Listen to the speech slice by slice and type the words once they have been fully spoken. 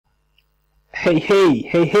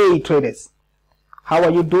Hey traders, how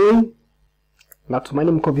are you doing?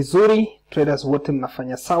 Natumaini mko vizuri. Traders wote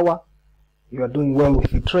mnafanya sawa. You are doing well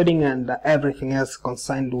with the trading and everything else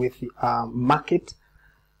concerned with the market.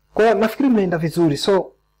 Kwa hiyo nafikiri mnaenda vizuri.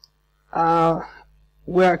 So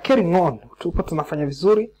we are carrying on. Tuko tunafanya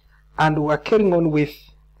vizuri and we are carrying on with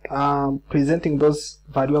presenting those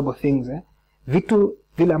valuable things. Vitu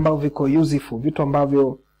vile ambavyo viko useful, vitu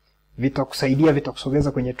ambavyo vitakusaidia,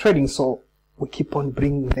 vitakusogeza kwenye trading. So we keep on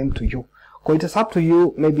bringing them to you. So it is up to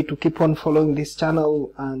you maybe to keep on following this channel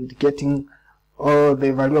and getting all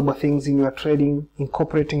the valuable things in your trading,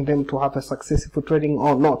 incorporating them to have a successful trading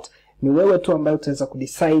or not. Ni wewe tu ambaye utaweza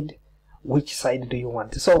decide which side do you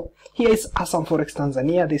want. So here is Sasa Forex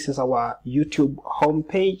Tanzania. This is our YouTube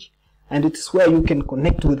homepage and it is where you can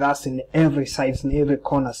connect with us in every sides, in every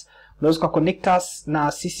corners. Unaweza connect us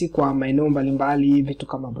na sisi kwa maeneo mbalimbali, vitu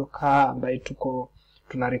kama broker ambaye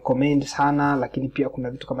tuna recommend sana, lakini pia kuna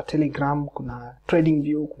vitu kama Telegram, kuna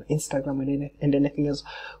TradingView, kuna Instagram and anything else.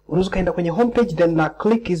 Unaweza kaenda kwenye homepage then na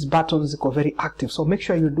click these buttons, ziko very active. So make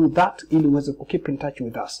sure you do that ili uweze keep in touch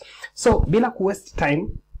with us. So bila waste time,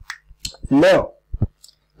 leo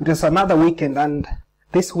it is another weekend and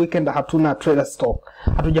this weekend hatuna traders talk.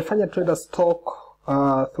 Hatujafanya traders talk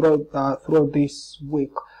throughout this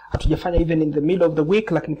week. Hatujafanya even in the middle of the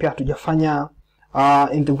week, lakini pia hatujafanya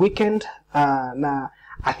in the weekend. Na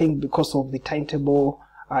I think because of the timetable,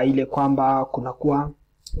 ile kwamba kunakuwa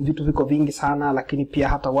vitu viko vingi sana, lakini pia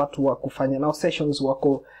hata watu wa kufanya nao sessions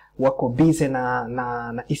wako busy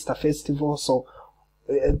na Easter festival. So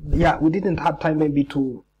yeah, we didn't have time maybe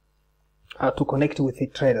to connect with the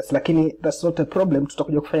traders, lakini that's not a problem.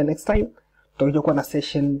 Tutakuja kufanya next time. Tutakuja kuwa na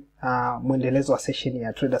session, mwendelezo wa session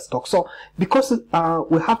ya traders talk. So because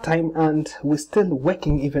we have time and we're still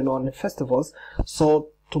working even on festivals, so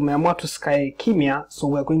tumeamua tusikae kimya. So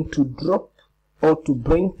we are going to drop or to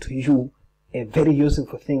bring to you a very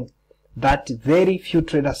useful thing that very few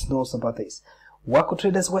traders knows about this. Wako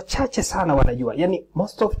traders wachache sana wanajua. Yani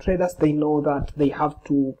most of traders, they know that they have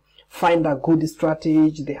to find a good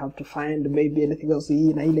strategy, they have to find maybe anything else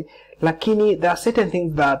na ile. Lakini there are certain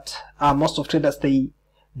things that most of traders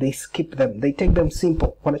they skip them, they take them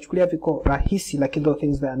simple. Wanachukulia viko rahisi, lakini those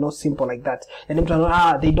things they are not simple like that. And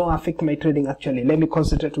they don't affect my trading actually, let me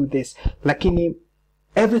concentrate with this. Lakini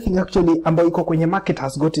everything actually ambayo iko kwenye market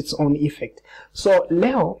has got its own effect. So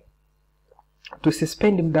leo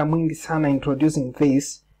tusispend muda mwingi sana introducing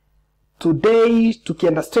this. Today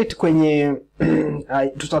tukienda straight kwenye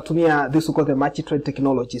tutatumia this we call the match trade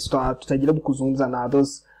technologies. Tutajaribu kuzungumza na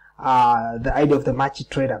those the idea of the match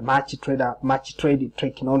trade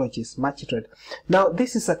technologies, match trade. Now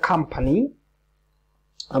this is a company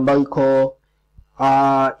ambayo iko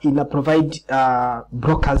ina provide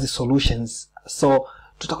brokers solutions. So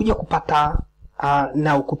tutakuja kupata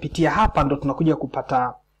na kupitia hapa ndo tunakuja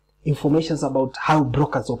kupata informations about how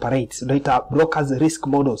brokers operate. Tunaita brokers risk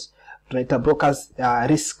models. Tunaita brokers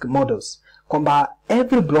risk models. Kwamba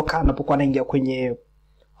every broker anapokuwa anaingia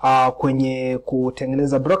kwenye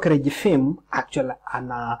kutengeneza brokerage firm, actually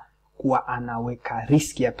anakuwa anaweka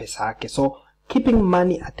risk ya pesa yake. So keeping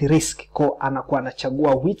money at risk, kwa anakuwa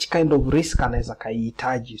anachagua which kind of risk anaweza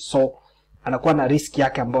kaihitaji. So anakuwa na risk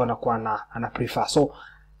yake ambayo anakuwa ana prefer. So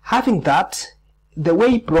having that, the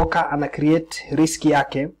way broker ana create risk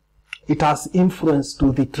yake, it has influence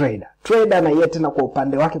to the trader. Trader na yeye tena kwa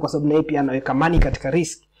upande wake, kwa sababu na yeye pia anaweka money katika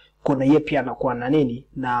risk, kuna yeye pia anakuwa na nini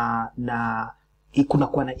na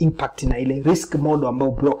kunakuwa na impact na ile risk model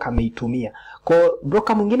ambayo broker ameitumia. Kwa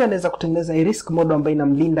broker mwingine anaweza kutengeneza risk model ambayo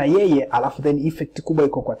inamlinda yeye, alafu then effect kubwa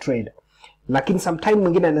iko kwa trader. Lakini sometime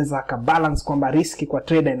mwingine anaweza ka balance kwamba risk kwa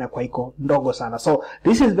trader inakuwa iko ndogo sana. So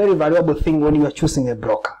this is very valuable thing when you are choosing a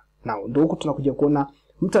broker. Now ndio huko tunakuja kuona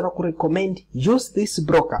mtu anakurecommend use this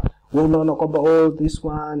broker. Wewe unaona kwamba this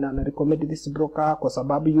one ana recommend this broker kwa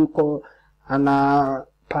sababu yuko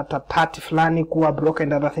anapata party fulani kuwa broker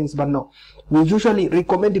and other things, but no, we usually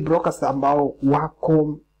recommend brokers ambao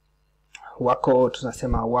wako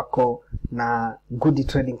tunasema wako na good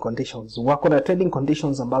trading conditions, wako na trading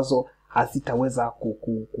conditions ambazo hazitaweza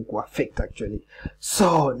affect actually.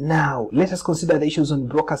 So now let us consider the issues on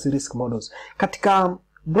brokers risk models. Katika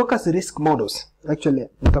brokers risk models, actually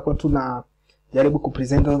nitakuwa tuna jaribu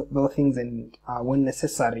kupresent those things and when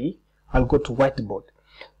necessary I'll go to whiteboard.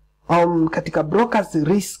 Katika brokers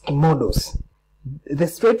risk models, the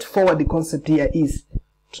straightforward concept here is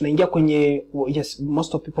tunaingia kwenye, yes,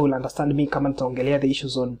 most of people will understand me kama nitaongelea the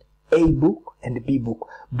issues on A book and B book,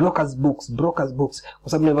 brokers books,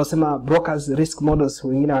 kwa sababu nilivyosema brokers risk models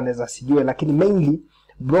wengine wanaweza sijue, lakini mainly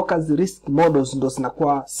brokers risk models ndo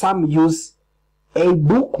zinakuwa some use a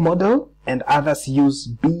book model and others use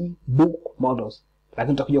B book models.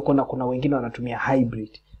 Lakini tutakuja kuona kuna wengine wanatumia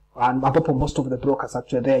hybrid, ambapo most of the brokers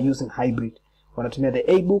actually they are using hybrid, wanatumia the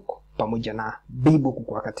A book pamoja na B book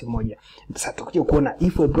kwa wakati mmoja. Sasa tutakuja kuona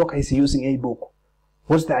if a broker is using A book,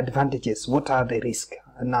 what's the advantages, what are the risks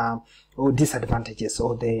na or disadvantages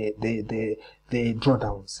or the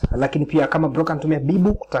drawdowns. Lakini pia kama broker anatumia B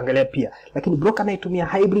book tutaangalia pia, lakini broker anayetumia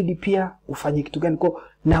hybrid pia ufanye kitu gani.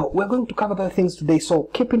 Now we're going to cover the things today, so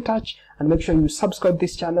keep in touch and make sure you subscribe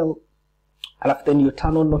this channel, alafu then you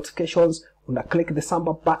turn on notifications, una click the thumb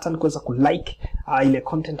up button kuweza kulike ile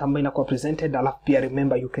content ambayo inakuwa presented, alafu pia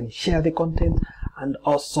remember you can share the content, and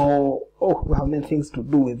also we have many things to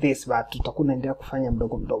do with this, but tutakuwa naendelea kufanya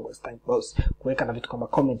mdogo as time goes, kuweka na vitu kama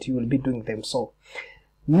comment, you will be doing them. So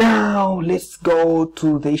now let's go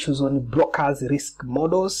to the issues on brokers risk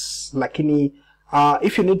models. Lakini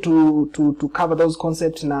if you need to cover those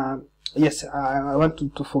concepts, na yes, I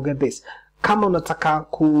want to forget this, kama unataka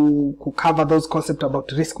ku cover those concepts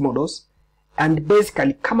about risk models, and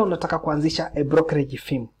basically kama unataka kuanzisha a brokerage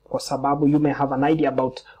firm, kwa sababu you may have an idea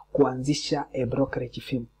about kuanzisha a brokerage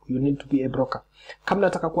firm, you need to be a broker. Kama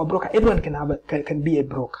unataka kuwa broker, everyone can be a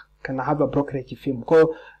broker, can have a brokerage firm. Kwa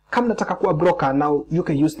kama unataka kuwa broker, now you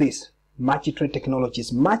can use this multi-trade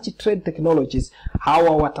technologies. Multi-trade technologies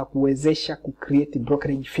hawa watakuwezesha ku create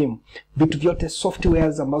brokerage firm. Vitu vyote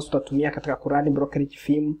softwares ambazo tutatumia katika kurani brokerage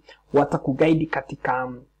firm watakuguide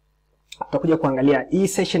katika, tutakuja kuangalia hii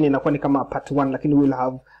session inakuwa ni kama part 1, lakini we'll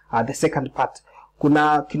have the second part.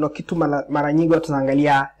 Kuna kitu mara nyingi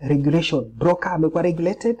tunaangalia regulation, broker amekuwa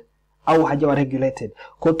regulated au hajawa regulated.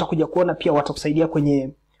 Kwa tutakuja kuona pia watakusaidia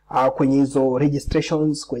kwenye hizo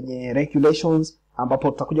registrations, kwenye regulations,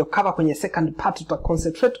 ambapo tutakuja cover kwenye second part. Tuta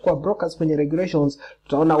concentrate kwa brokers kwenye regulations,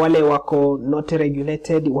 tutaona wale wako not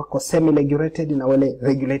regulated, wako semi regulated na wale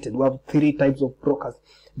regulated. We have 3 types of brokers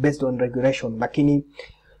based on regulation. Lakini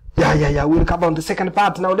we'll cover on the second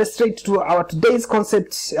part. Now let's straight to our today's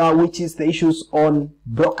concept, which is the issues on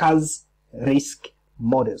brokers risk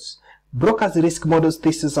models. Brokers risk models,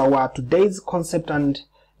 this is our today's concept, and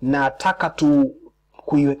nataka tu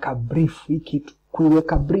kuiweka brief hiki,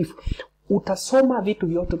 kuiweka brief. Utasoma vitu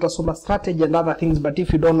vyote, utasoma strategy and other things, but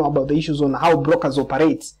if you don't know about the issues on how brokers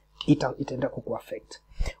operates, itaenda kuku affect.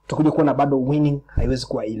 Utakuja kuona bado winning haiwezi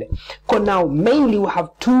kuwa ile. Now mainly we have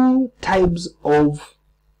 2 types of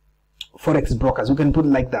forex brokers, we can put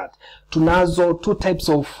it like that. Tunazo 2 types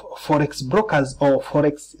of forex brokers or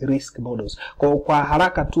forex risk models. Kwa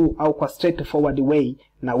haraka tu au kwa straightforward way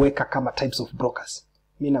naweka kama types of brokers.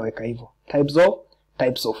 Mimi naweka hivyo,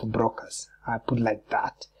 types of brokers. I put like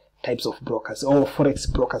that, types of brokers or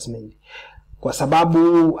forex brokers mainly. Kwa sababu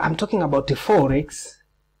I'm talking about the forex,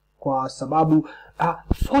 kwa sababu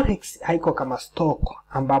forex haiko kama stock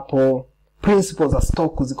ambapo principles of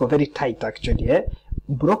stock ziko very tight actually.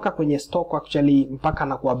 Broker kwenye stock actually, mpaka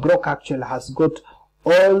na kwa broker actually has got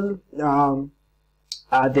all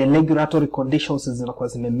the regulatory conditions zinakuwa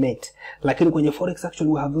zimemet. Lakini kwenye forex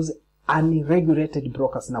actually we have those unregulated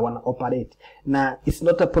brokers na wana operate, na it's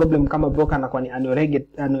not a problem kama broker na kwa ni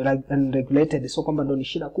unregulated, so kwamba ndo ni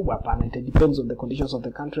shida kubwa. Hapana, it depends on the conditions of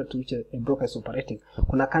the country to which a broker is operating.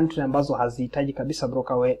 Kuna country ambazo hazihitaji kabisa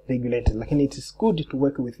broker we regulated, lakini it is good to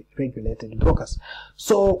work with regulated brokers.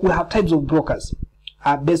 So we have types of brokers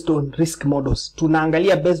based on risk models.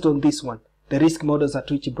 Tunaangalia based on this one, the risk models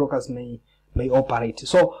at which brokers may operate.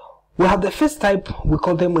 So we have the first type, we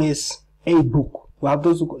call them as A book. We have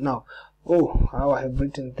those who now, how I have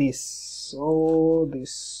written this. Let me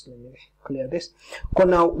clear this.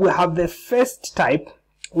 Now we have the first type,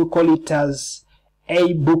 we call it as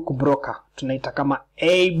A book broker. Tunaita kama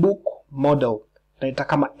A book model. Tunaita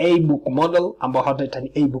kama A book model, ambao hataita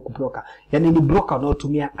ni A book broker. Yani ni broker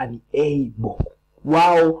wanaotumia an A book.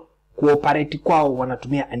 Wao cooperate kwao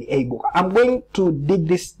wanatumia an A book. I'm going to dig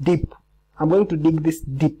this deep.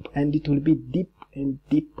 And it will be deep and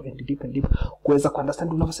deep kuweza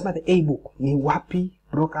kuunderstand unavyosema the A book ni wapi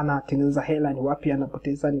broker anatengeneza hela, ni wapi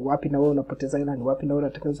anapoteza, ni wapi na wewe unapoteza hela, ni wapi na wewe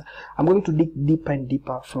unatengeneza. I'm going to dig deeper and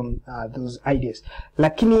deeper from those ideas.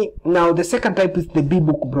 Lakini now the second type is the B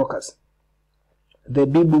book brokers. The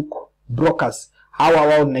B book brokers hawa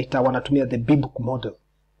wao naita wanatumia the B book model.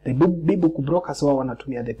 The B book brokers wao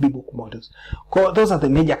wanatumia the B book models. Those are the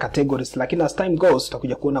major categories. Lakini as time goes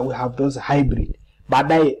tutakuja kuona we have those hybrid.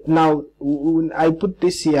 Baadaye, now I put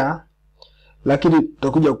this here, lakini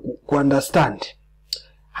tutakuja understand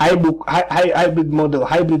hybrid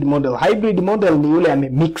model ni yule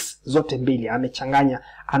mix zote mbili, amechanganya,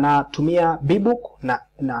 anatumia B book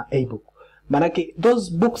na A book. Manake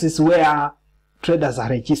those books is where traders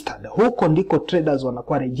are registered. Huko ndiko traders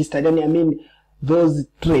wanakuwa registered. Yani those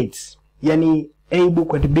trades yani A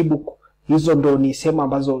book and B book, hizo ndo ni sehemu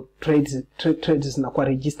ambazo trades zinakuwa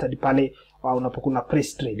registered pale unapokuwa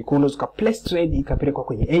place trade. Kwa unaweza place trade ikapelekwa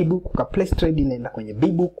kwenye A book, uka place trade inaenda kwenye B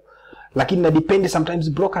book. Lakini na depend,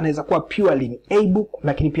 sometimes broker anaweza kuwa purely ni A book,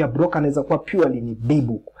 lakini pia broker anaweza kuwa purely ni B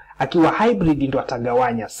book. Akiwa hybrid ndo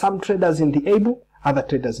atagawanya some traders in the A book, other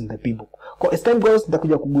traders in the B book. Kwa as time goes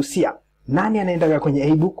nitakuja kugusia nani anaenda kwenye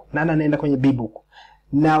A book, nani anaenda kwenye B book.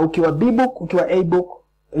 Na ukiwa B book, ukiwa A book,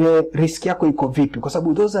 risk yako iko vipi? Kwa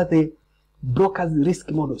sababu those are the brokers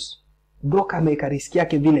risk models. Broker ameweka risk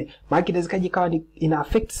yake vile. Maana inawezekana ikawa ina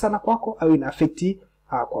affect sana kwako au ina affect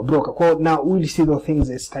kwa broker. Kwa now we'll see the things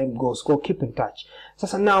as time goes. Go keep in touch.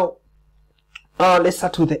 Sasa now let's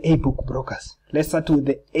start with the A book brokers. Let's start with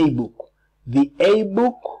the A book. The A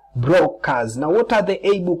book brokers. Now what are the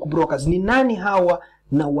A book brokers? Ni nani hawa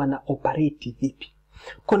na wana operate vipi?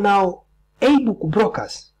 Kwa now A book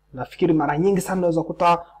brokers, nafikiri mara nyingi sana unaweza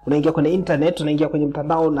kuta unaingia kwenye internet, unaingia kwenye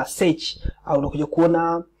mtandao na search au unakuja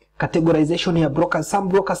kuona categorization ya brokers. Some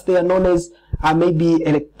brokers they are known as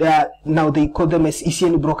maybe now they call them as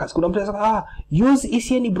ECN brokers. Kuna mtu anasema use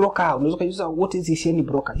ECN broker. Unaweza use what is ECN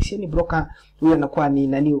broker? ECN broker huyo anakuwa ni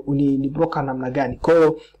nani, ni broker namna gani? Kwa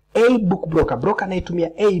hiyo A book broker, broker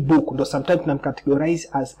anayetumia A book ndo sometimes tunamcategorize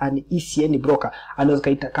as an ECN broker. Anaweza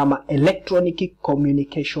kaita kama electronic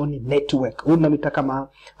communication network. Unamita kama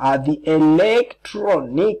the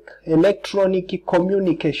electronic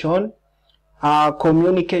communication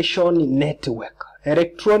network.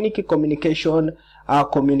 Electronic communication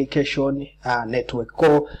network.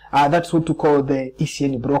 So that's what to call the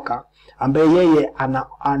ECN broker, ambaye yeye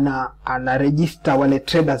ana register wale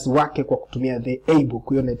traders wake kwa kutumia the A book.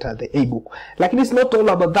 Hiyo inaitwa the A book. Lakini it's not all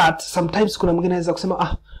about that. Sometimes kuna mwingine anaweza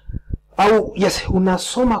kusema au yes,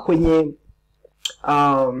 unasoma kwenye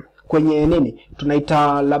nini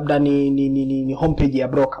tunaita labda ni homepage ya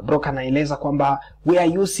broker. Broker anaeleza kwamba we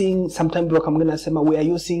are using, sometimes broker mwingine anasema we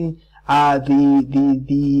are using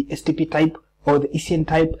the STP type or the ECN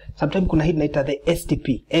type. Sometimes kuna hii inaita the STP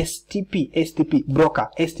broker.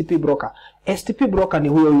 STP broker ni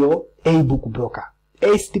huyo A book broker.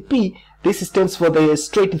 STP, this stands for the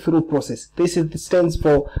straight through process. This stands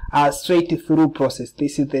for straight through process.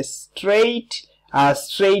 This is the straight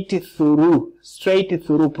through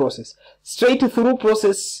process. Straight through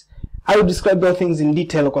process, I will describe those things in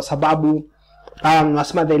detail kwa sababu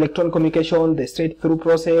nasema the electronic communication, the straight through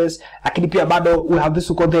process. Lakini pia bado we have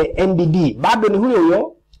this called the NDD. Bado ni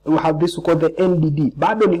huyo. We have this called the NDD.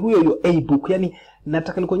 Bado ni huyo A book. Yani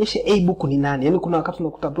nataka nikuonyeshe A book ni nani. Yani kuna wakati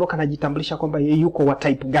unakuta broker anajitambulisha kwamba yeye yuko wa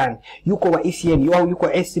type gani. Yuko wa ECN au yuko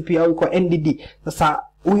STP au yuko NDD. Sasa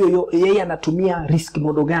huyo yeye anatumia risk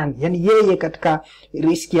model gani? Yani yeye katika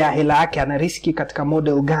risk ya hela yake ana risk katika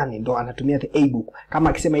model gani ndo anatumia the A book. Kama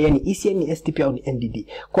akisema yeye ni ECN, ni STP au ni NDD.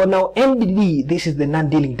 Kwa now NDD, this is the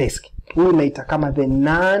non-dealing desk. Huyu naita kama the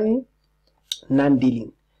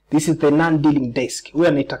non-dealing. This is the non-dealing desk. Huyu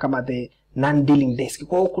anaita kama the non-dealing desk.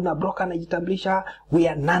 Kwa hiyo kuna broker anajitambulisha we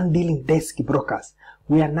are non-dealing desk brokers.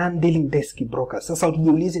 We are non-dealing desk brokers. Sasa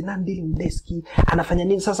ukijiulize non-dealing desk anafanya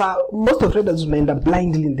nini? Sasa most of traders unaenda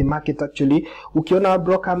blindly in the market actually. Ukiona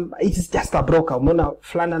broker, it is just a broker. Umeona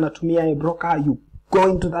fulani anatumia a broker, you go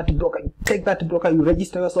into that broker, you take that broker, you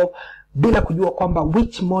register yourself bila kujua kwamba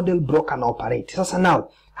which model broker na operate. Sasa now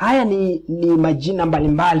haya ni majina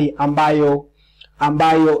mbalimbali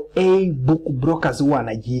ambayo A book brokers huwa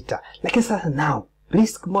anajiita. Lakini sasa now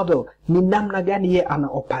risk model ni namna gani yeye ana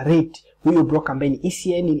operate huyo broker ambaye ni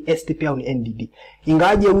ECN, ni STP au ni NDD.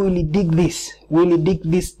 Ingawaje we will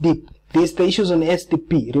dig this deep. These the issues on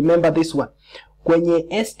STP. Remember this one.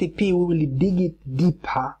 Kwenye STP we will dig it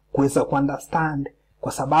deeper kuweza kuunderstand,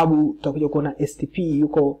 kwa sababu tutakuja kuona STP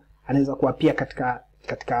yuko anaweza kuwa pia katika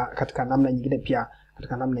namna nyingine, pia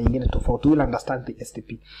katika namna nyingine tofauti. We will understand the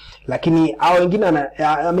STP. Lakini hao wengine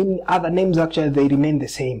I mean other names actually they remain the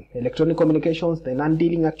same. Electronic communications, the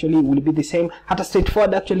non-dealing actually will be the same. Hata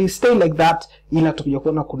straightforward actually stay like that, ila tukija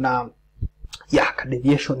kuona kuna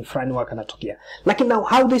deviation fulani wakanatokea. Lakini now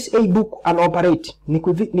how this A book ana operate?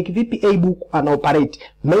 Ni kivipi A book ana operate?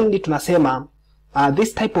 Mainly tunasema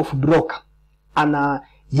this type of broker ana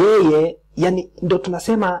yeye, yani ndo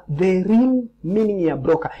tunasema the real meaning ya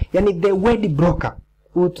broker, yani the word broker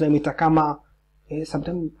huyu tunamita kama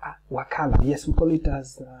sometimes wakala. Yes, we call it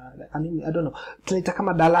as I mean I don't know, tunaita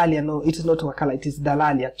kama dalali. No, it is not wakala, it is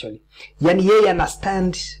dalali actually. Yani yeye ana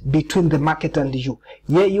stand between the market and you.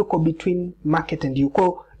 Yeye yuko between market and you.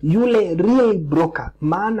 Kwa yule real broker,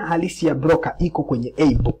 maana halisi ya broker iko kwenye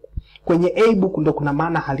A book. Kwenye A book ndo kuna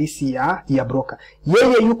maana halisi ya broker.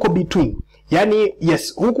 Yeye yuko between. Yani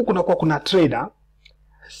yes, huku kuna trader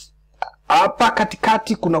hapa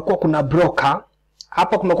katikati kunakuwa kuna broker,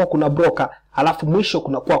 hapa kunakuwa kuna broker, alafu mwisho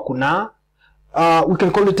kunakuwa kuna we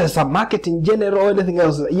can call it as a market in general or anything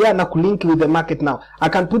else. Yeah, na kulink with the market now. I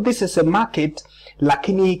can put this as a market,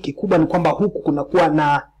 lakini kikubwa ni kwamba huku kunakuwa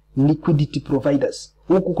na liquidity providers.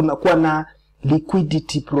 Huku kunakuwa na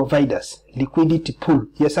liquidity providers, liquidity pool.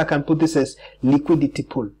 Yes, I can put this as liquidity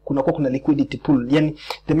pool. Kunakuwa kuna liquidity pool. Yani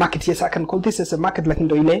the market, yes, I can call this as a market, lakini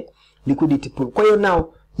ndo ile liquidity pool. Kwa hiyo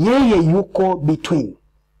now yeye yuko between.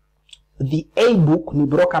 The A book ni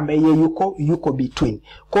broker ambaye yeye yuko between.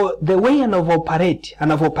 Kwa the way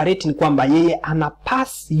anavyoperate ni kwamba yeye ana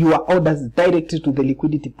pass your orders directly to the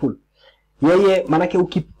liquidity pool. Yeye manake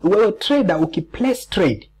wewe trader ukiplace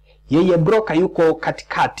trade, yeye broker yuko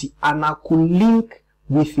katikati, anakulink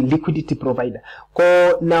with liquidity provider.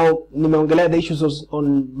 Kwa now nimeongelea the issues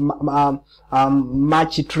on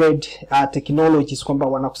match trade technologies, kwamba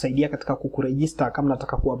wanakusaidia katika kukuregister kama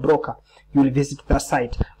unataka kuwa broker. You will visit that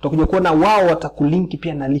site. Utakuja kuona wao watakulinki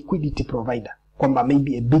pia na liquidity provider, kwamba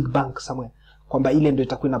maybe a big bank somewhere, kwamba ile ndio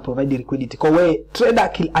itakuwa ina provide liquidity. Kwa wewe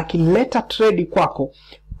trader akileta trade kwako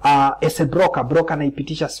as a broker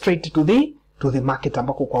anaipitisha straight to the market,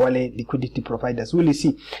 ambako kwa wale liquidity providers. We'll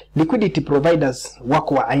see liquidity providers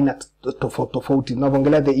wako wa aina tofauti.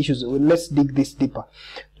 Tunaongelea the issues. Let's dig this deeper.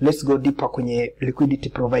 Let's go deeper kwenye liquidity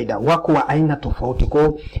provider. Wako wa aina tofauti.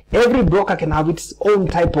 Kwa every broker can have its own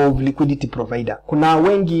type of liquidity provider. Kuna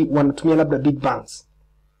wengi wanatumia labda big banks.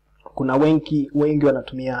 Kuna wengi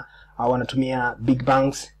wanatumia big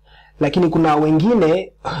banks. Lakini kuna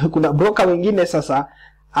wengine kuna broker wengine sasa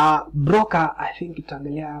broker, I think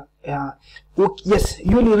itaangalia yes,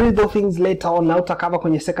 you will read those things later on. Na utakava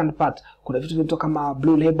kwenye second part. Kuna vitu vinatoka kama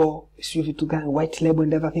blue label, sio vitu gani, white label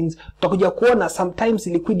and other things. Tutakuja kuona sometimes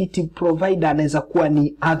liquidity provider anaweza kuwa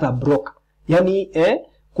ni other broker. Yani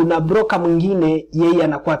kuna broker mwingine yeye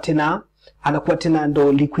anakuwa tena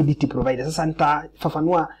ndo liquidity provider. Sasa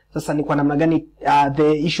nitafafanua sasa ni kwa namna gani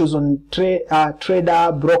the issues on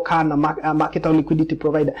trader, broker na market or liquidity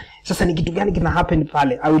provider. Sasa ni kitu gani kina happen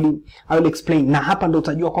pale. I will explain. Na hapa ndo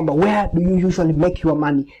utajua kwamba where do you usually make your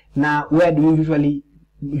money na where do you usually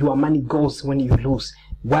your money goes when you lose.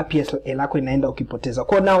 Wapi elako inaenda ukipoteza.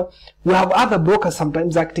 Kwa now we have other brokers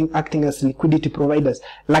sometimes acting as liquidity providers.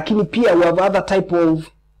 Lakini pia we have other type of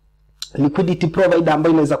liquidity provider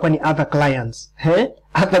ambayo inaweza kuwa ni other clients.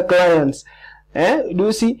 Other clients. Do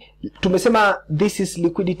you see? Tumesema this is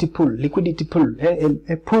liquidity pool. Liquidity pool.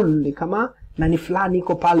 A pool ni kama nani fulani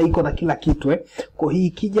iko pale, iko na kila kitu. Kwa hii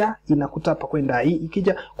ikija inakuta hapa kwenda. Hii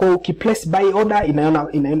ikija kwa ukiplace buy order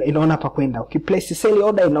inaona hapa kwenda. Ukiplace sell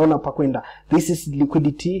order inaona hapa kwenda. This is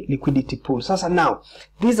liquidity pool. Sasa now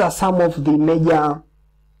these are some of the major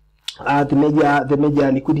the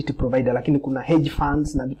major liquidity provider. Lakini kuna hedge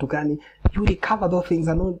funds na vitu gani, you will cover those things.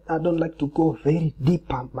 I don't like to go very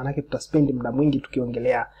deeper, manake tutaspend muda mwingi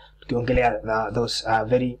tukiongelea those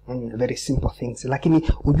very simple things. Lakini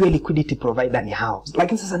ujue liquidity provider ni hao.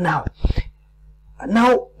 Lakini sasa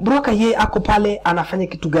now broker yeye ako pale anafanya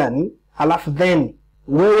kitu gani, alafu then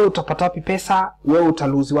wewe utapata wapi pesa, wewe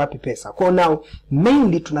utaluzi wapi pesa. Kwa now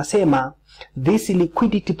mainly tunasema these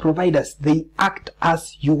liquidity providers, they act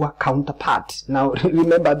as your counterpart. Now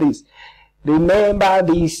remember this.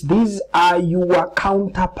 These are your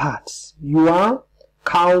counterparts. Your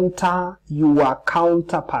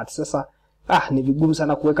counterparts. Sasa ni vigumu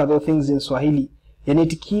sana kuweka those things in Swahili. Yani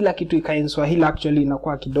kila kitu ikae in Swahili actually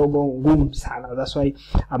inakuwa kidogo ngumu sana. That's why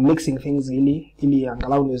I'm mixing things ili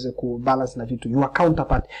angalau niweze kubalance na vitu. Your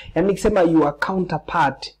counterpart. Yani nikisema your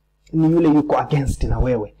counterpart ni yule yuko against na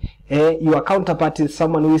wewe. Your counterpart is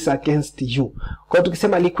someone who is against you. Kwa hiyo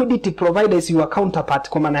tukisema liquidity provider is your counterpart,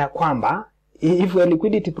 kwa maana ya kwamba if a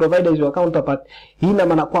liquidity provider is your counterpart, hii ina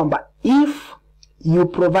maana kwamba if you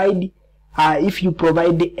provide a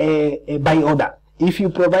buy order, if you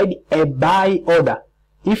provide a buy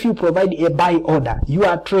order, you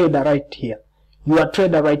are a trader right here.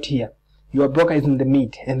 Your broker is in the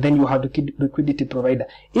mid, and then you have the liquidity provider.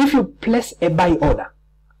 If you place a buy order,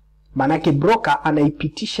 manake broker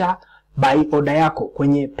anaipitisha buy order yako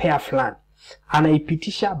kwenye pair fulani.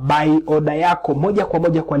 Anaipitisha buy order yako moja kwa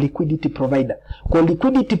moja kwa liquidity provider. Kwa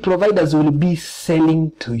liquidity providers will be selling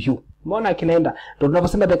to you. Mbona kinaenda? Ndio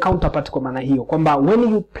tunaposema the counterpart kwa maana hiyo. Kwamba when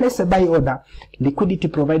you place a buy order, liquidity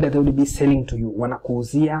provider they will be selling to you.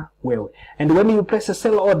 Wanakuuzia wewe. And when you place a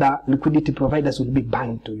sell order, liquidity providers will be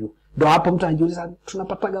buying to you. Ndio hapo mtu anajiuliza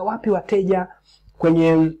tunapataga wapi wateja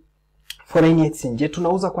kwenye foreign exchange?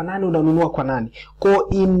 Tunauza kwa nani, unanunua kwa nani? Kwa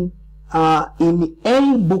in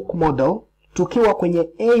A book model, tukiwa kwenye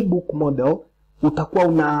A book model, utakuwa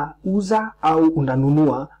unauza au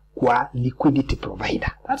unanunua kwa liquidity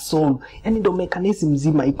provider. That's all. Yani ndo mechanism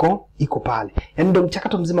mzima iko pale. Yani ndo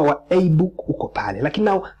mchakato mzima wa A-book uko pale. Lakini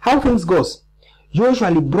now how things goes,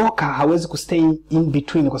 usually broker hawezi kustay in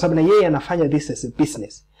between kwa sababu na yeye anafanya this as a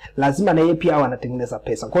business. Lazima na yeye pia anatengeneza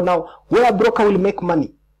pesa. Kwa now where broker will make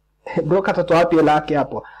money, broker atatoa wapi hela yake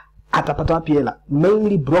hapo? Atapata wapi hela?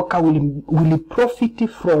 Mainly broker will profit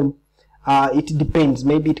from it depends,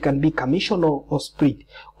 maybe it can be commission or spread.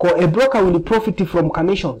 Kwa a broker will profit from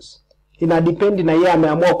commissions. Ina depend na yeye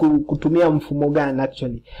ameamua kutumia mfumo gani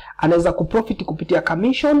actually. Anaweza kuprofit kupitia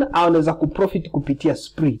commission au anaweza kuprofit kupitia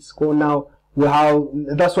spreads. Kwa now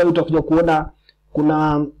that's why utakuja kuona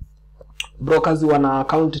kuna brokers wana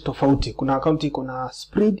account tofauti. Kuna account iko na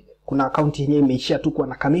spread, kuna account yenyewe imeishia tu kwa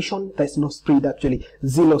na commission, there's no spread actually,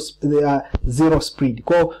 zero spread.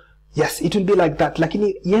 Kwa yes, it will be like that.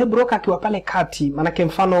 Lakini yeye broker akiwa pale kati, manake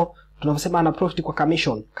mfano tunavyosema ana profit kwa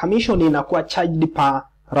commission inakuwa charged per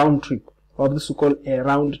round trip, or this we call a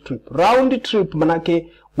round trip. Round trip manake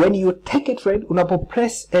when you take a trade, unapo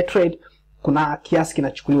press a trade kuna kiasi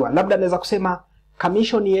kinachukuliwa. Labda naweza kusema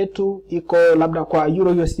commission yetu iko labda kwa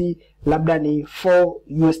euro USD labda ni 4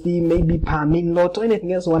 USD maybe per min lot or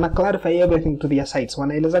anything else. Wana clarify everything to their sites,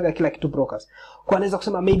 wanaelezaga kila kitu brokers. Kwa naweza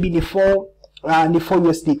kusema maybe ni 4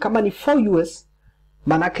 USD. Kama ni 4 US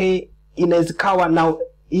manake inawezekawa now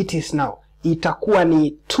itakuwa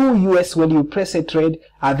ni 2 US when you press a trade,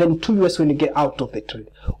 then 2 US when you get out of the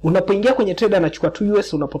trade. Unapoingia kwenye trade anachukua 2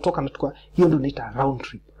 US, unapotoka anachukua, hiyo ndio inaita round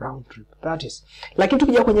trip. That is. Lakini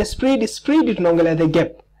tukija kwenye spread tunaongelea the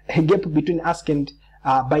gap between ask and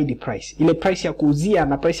buy the price. Ile price ya kuuzia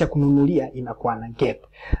na price ya kununulia inakuwa na gap.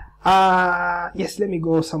 Yes, let me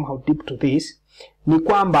go somehow deep to this. Ni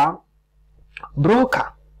kwamba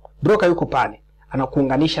broker yuko pale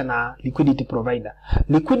anakuunganisha na liquidity provider.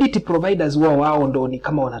 Liquidity providers wao ndo ni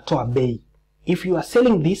kama wanatoa bei. If you are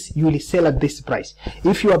selling this, you will sell at this price.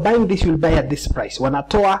 If you are buying this, you will buy at this price.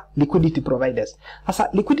 Wanatoa liquidity providers. Sasa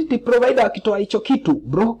liquidity provider akitoa hicho kitu,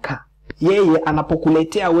 broker yeye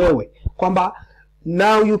anapokuletea wewe kwamba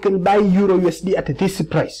now you can buy euro USD at this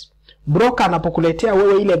price. Broker anapokuletea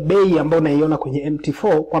wewe ile bei ambayo unaiona kwenye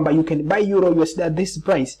MT4 kwamba you can buy euro USD at this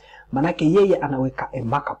price, manake yeye anaweka a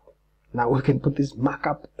markup. Now we can put this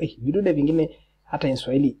markup. Vidude vingine hata in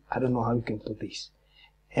Swahili I don't know how you can put this.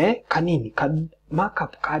 Kanini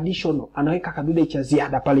markup additional, anaweka kadude cha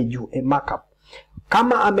ziada pale juu, a markup.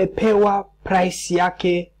 Kama amepewa price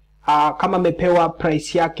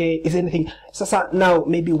yake is anything. Sasa now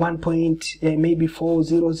maybe 1. Maybe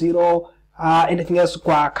 400 anything else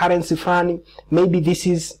kwa currency fulani, maybe this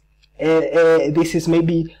is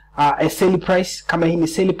maybe a sell price. Kama hii ni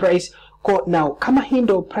sell price, now kama hii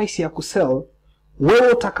ndo price ya kusell,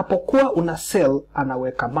 wewe utakapokuwa una sell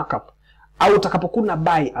anaweka markup, au utakapokuwa una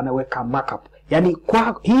buy anaweka markup. Yani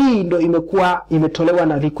kwa hii ndo imetolewa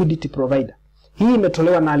na liquidity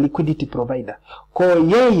provider. Kwa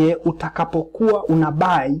yeye utakapokuwa una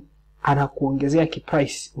buy anakuongezea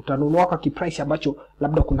kiprice, utanunua kwa kiprice ambacho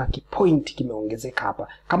labda kuna kipoint kimeongezeka hapa.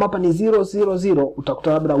 Kama hapa ni 000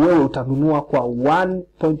 utakuta labda wewe utanunua kwa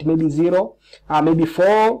 1.0 maybe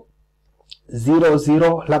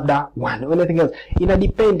 400 labda 1 anything else, ina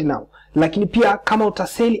depend now. Lakini pia kama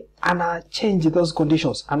utaseli ana change those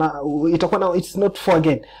conditions, itakuwa now it's not 4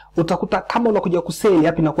 again. Utakuta kama unakuja kuseli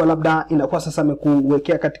hapa inakuwa labda inakuwa sasa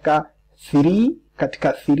amekuwekea katika 3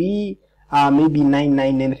 maybe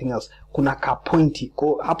 99 anything else, kuna ka point.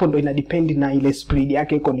 Kwa hapo ndo ina depend na ile spread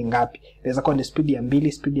yake iko ni ngapi. Inaweza kuwa ni spread ya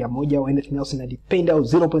 2, spread ya 1 au anything else, ina depend au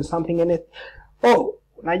 0 point something anything.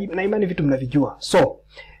 Na imani vitu mnavijua. So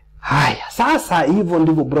haya, sasa hivyo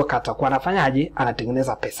ndivyo broker atakuwa anafanyaje,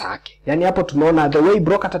 anatengeneza pesa yake. Yani hapo tumeona the way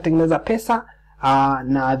broker atatengeneza pesa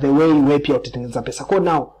na the way wewe pia utatengeneza pesa. Kwa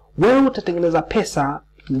now wewe utatengeneza pesa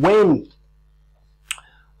when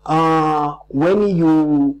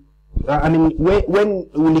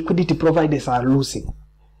liquidity providers are losing.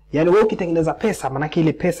 Yani wewe ukitengeneza pesa, manake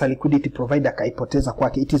ile pesa liquidity provider kaipoteza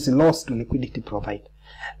kwake, it is lost to liquidity provider.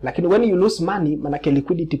 Lakini when you lose money, manake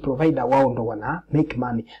liquidity provider wao ndo wana make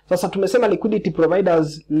money. Sasa tumesema liquidity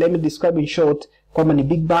providers, let me describe in short, kwamba ni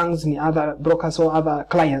big banks, ni other brokers or other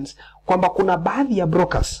clients, kwamba kuna baadhi ya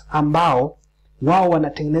brokers ambao wao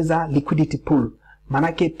wanatengeneza liquidity pool.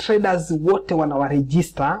 Manake traders wote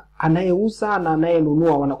wanawaregister, anayeuza na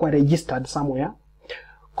anayenunua wanakuwa registered somewhere.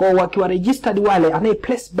 Kwa wakiwa registered wale, anaye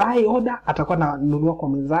place buy order atakuwa ananunua kwa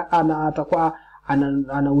mwenzake, atakuwa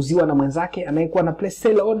anauziwa na mwenzake, anayekuwa na place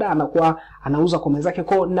sell order anakuwa anauza kwa mwenzake.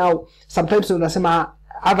 Kwa now sometimes tunasema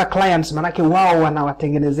other clients, manake wao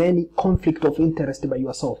wanawatengenezeni conflict of interest by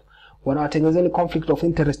yourself. wanawatengenezeni conflict of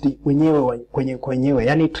interest wenyewe kwenyewe,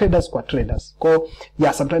 yani traders kwa traders. Kwa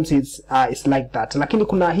yeah, sometimes it's like that. Lakini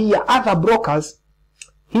kuna hii ya other brokers,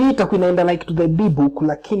 hii itakuwa inaenda like to the B-book,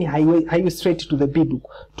 lakini haiwe straight to the B-book.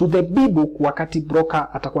 To the B-book wakati broker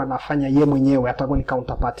atakuwa anafanya yeye mwenyewe, atakuwa ni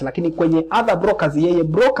counterpart. Lakini kwenye other brokers yeye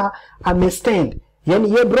broker amestand,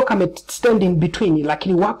 yani yeye broker amestand in between,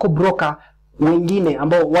 lakini wako broker wengine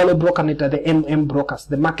ambao wale broker naita the MM brokers,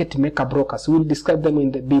 the market maker brokers. We'll describe them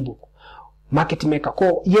in the B-book. Market maker.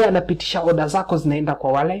 Kwa yeye anapitisha order zako zinaenda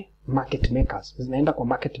kwa wale market makers, zinaenda kwa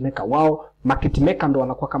market maker. Wao market maker ndo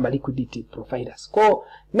wanakuwa kama liquidity providers. Kwa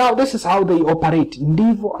now this is how they operate.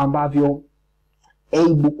 Ndivyo ambavyo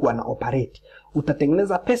A-book wana operate.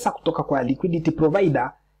 Utatengeneza pesa kutoka kwa liquidity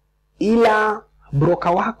provider, ila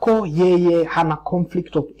broker wako yeye hana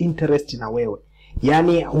conflict of interest na wewe,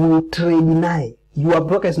 yani trade naye. Your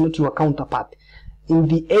broker is not your counterpart. In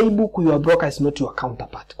the A-book your broker is not your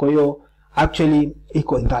counterpart. Kwa hiyo actually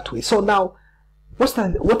iko in that way. So now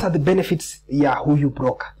what are the benefits ya huyu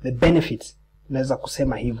broker? The benefits, naweza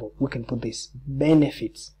kusema hivyo, we can put this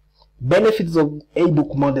benefits of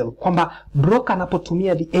A-book model, kwamba broker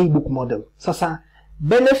anapotumia the A-book model. Sasa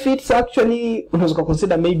benefits actually unaweza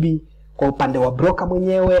consider maybe kwa upande wa broker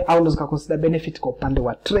mwenyewe, au unaweza consider benefit kwa upande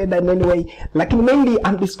wa trader in any way, lakini mainly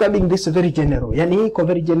I'm describing this very general. Yani hii iko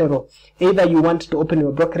very general. Either you want to open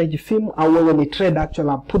your brokerage firm, au wewe ni trader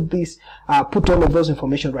actually, put all of those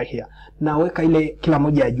information right here. Na weka ile kila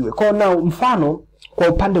moja ajue. Kwa na mfano kwa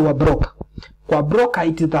upande wa broker. Kwa broker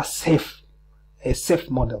it is a safe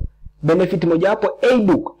model. Benefit mojawapo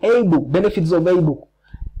A-book, benefits of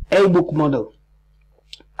A-book model.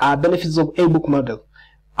 Benefits of A-book model.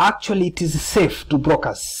 Actually it is safe to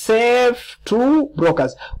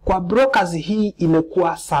brokers. Kwa brokers hii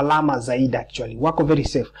imekuwa salama zaidi actually. Wako very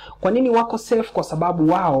safe. Kwa nini wako safe? Kwa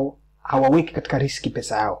sababu wao hawaweki katika riski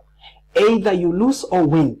pesa yao. Either you lose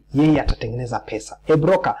or win, yeye atatengeneza pesa. A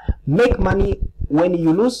broker make money when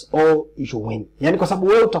you lose or you win. Yani kwa sababu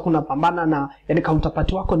wewe utakuna pambana na, yani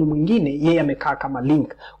counterpart wako ni mwingine, yeye amekaa kama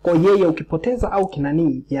link. Kwa yeye ukipoteza au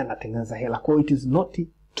kinani, yeye anatengeneza hela. Kwa it is not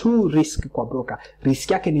too risk kwa broker.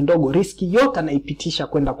 Risk yake ni ndogo. Riski yote anaipitisha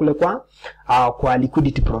kwenda kule kwa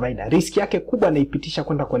liquidity provider. Riski yake kubwa anaipitisha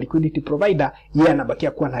kwenda kwa liquidity provider, yeye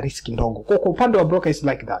anabakia kuwa na riski ndogo. Kwa upande wa broker is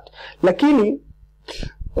like that. Lakini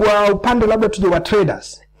kwa upande labda tuje wa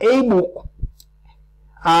traders, A-book,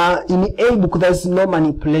 in A-book there is no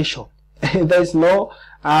manipulation. there is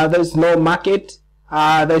no market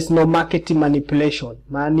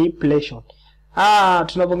manipulation.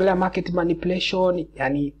 Tunavongelea market manipulation,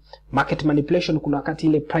 yani market manipulation kuna wakati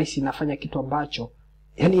ile price inafanya kitu ambacho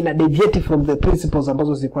yani ina deviate from the principles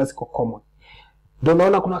ambazo zilikuwa ziko common. Ndio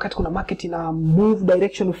unaona kuna wakati kuna market ina move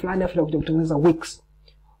direction fulani afu inakuja kutengeneza wicks.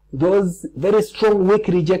 Those very strong wick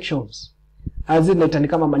rejections azinaita ni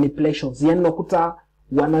kama manipulations. Yani unakuta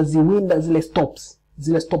wanaziwinda zile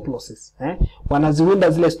stop losses, wanaziwinda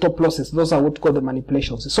zile stop losses. Those are what called the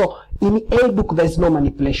manipulations. So in A-book there is no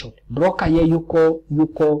manipulation. Broker ye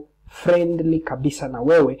yuko friendly kabisa na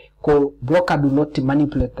wewe. Kwa broker do not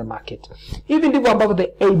manipulate the market. Even ndivyo ambavyo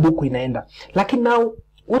the A-book inaenda. Lakini now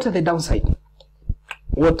what are the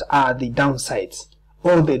downsides?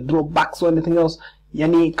 Or the drawbacks or anything else?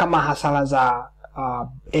 Yani kama hasara za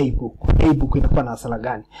A-book inakuwa na hasara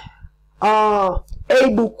gani?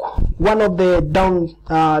 A-book, one of the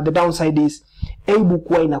downside is A-book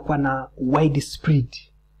huwa inakuwa na wide spread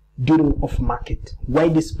during off market.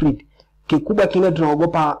 Wide spread. Kikubwa kile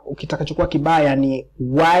tunaogopa ukitaka kibaya ni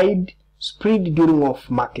wide spread during off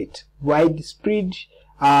market. Wide spread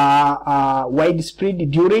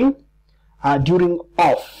during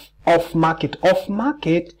off market. Off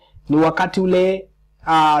market ni wakati ule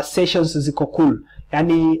sessions ziko cool.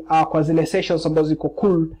 Yani kwa zile sessions ambazo ziko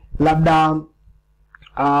cool, labda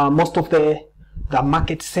most of the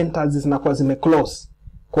market centers zinakuwa zime close.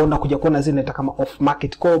 Kwa unakuja kuona zile kama off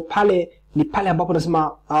market. Kwa pale ni pale ambapo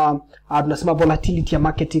tunasema volatility ya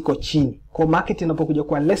market iko chini. Kwa market inapokuja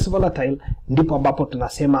kuwa less volatile, ndipo ambapo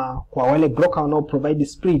tunasema kwa wale broker wanao provide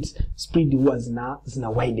spread huwa zina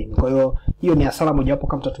widen. Kwa hiyo ni hasara moja hapo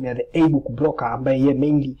kama tutatumia the A-book broker ambaye yeye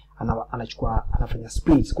mainly anafanya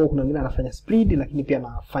spreads. Kwa kuna wengine anafanya spread lakini pia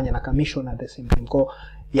anafanya na commission at the same time. Kwa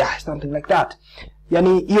something like that.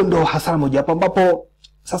 Yani hiyo ndio hasara moja hapo ambapo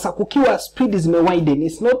sasa kukiwa spread zime widen,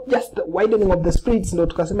 it's not just the widening of the spreads ndio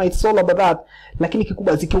tukasema it's all about that, lakini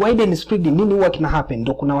kikubwa ziki widen spread nini huwa kina happen?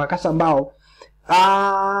 Ndio kuna wakati ambao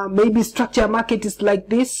maybe structure market is like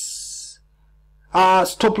this,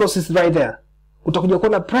 stop loss is right there. utakuja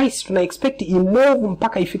kuona price tuna expect imove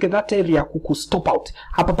mpaka ifike that area kuku stop out.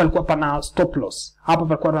 Hapa palikuwa pana stop loss, hapa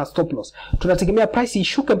palikuwa na stop loss. Tunategemea price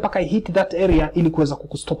ishuke mpaka hit that area ili kuweza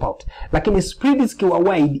kuku stop out. Lakini spread zikiwa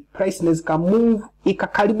wide, price inaweza move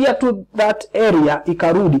ikakaribia tu that area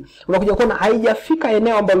ikarudi. Unakuja kuona haijafika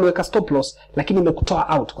eneo ambalo liweka stop loss, lakini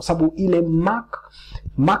imekutoa out kwa sababu ile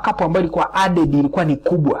markup ambayo ilikuwa added ilikuwa ni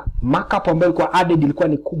kubwa. Markup ambayo ilikuwa added ilikuwa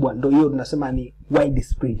ni kubwa, ndio hiyo tunasema ni wide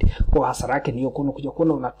spread. Kwa hasara yake ni hiyo, kuja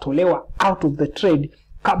kuona unatolewa out of the trade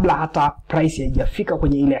kabla hata price haijafika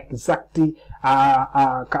kwenye ile exact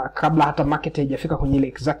kabla hata market haijafika kwenye ile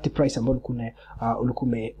exact price ambayo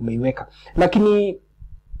ulikuwa umeiweka. Lakini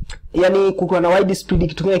yani kukiwa na wide spread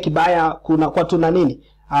kitumia kibaya kuna kwa tuna nini?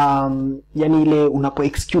 Yani ile unapo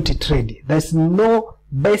execute trade, there's no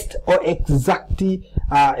best or exact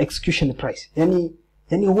execution price.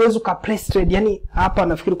 Yani uwezo ka place trade. Yani hapa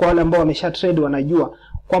nafikiri kwa wale ambao wamesha trade wanajua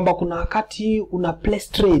kwamba kuna wakati una place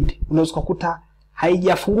trade unaweza kukuta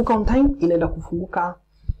haijafunguka on time, inaenda kufunguka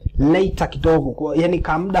later kidogo. Yani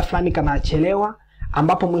kama muda fulani kanaachelewa,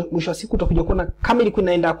 ambapo mwisho wa siku utakuja kuona kama ilikuwa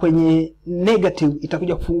inaenda kwenye negative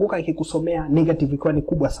itakuja kufunguka ikikusomea negative ikiwa ni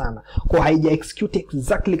kubwa sana. Kwa haija execute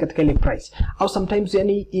exactly katika ile price. Au sometimes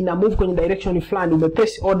yani ina move kwenye direction fulani,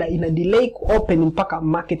 umepress order ina delay open mpaka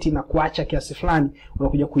market inakuacha kiasi fulani,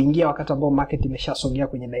 unakuja kuingia wakati ambao market imeshasongea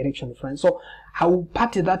kwenye direction fulani. So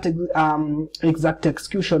haupati that exact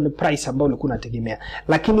execution price ambayo ulikuwa unategemea.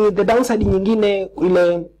 Lakini the downside nyingine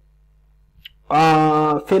ile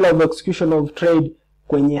failure of execution of trade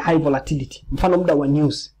kwenye high volatility, mfano muda wa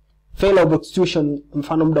news. Failure of execution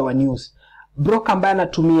mfano muda wa news. Broker ambaye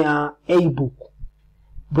anatumia A-book,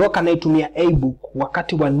 broker anayetumia A-book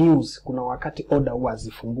wakati wa news, kuna wakati order huwa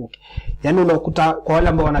hazifunguki. Yani unakuta kwa wale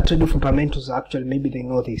ambao wana trade fundamentals, actually maybe they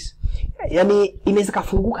know this, yani inaweza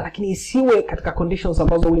kufunguka lakini isiwe katika conditions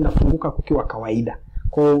ambazo huwa inafunguka kukiwa kawaida.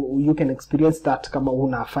 Kwa you can experience that kama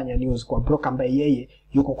unafanya news kwa broker ambaye yeye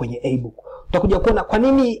yuko kwenye A-book. Utakuja kuona kwa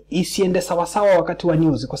nini isiende sawa sawa wakati wa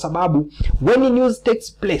news, kwa sababu when news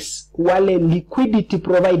takes place, wale liquidity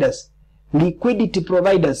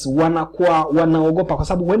providers wanakuwa wanaogopa, kwa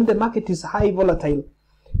sababu when the market is high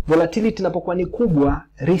volatility inapokuwa ni kubwa,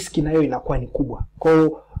 risk nayo inakuwa ni kubwa.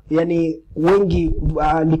 Kwa yani wengi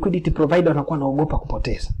liquidity provider wanakuwa wanaogopa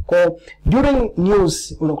kupoteza. Kwa during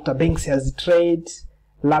news unakuta banks has trade,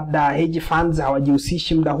 labda hedge funds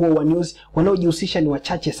hawajihusishi muda huo wa news, wanaojihusisha ni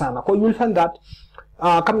wachache sana. Kwa hiyo you will find that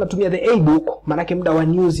kama natumia the A-book, maana yake muda wa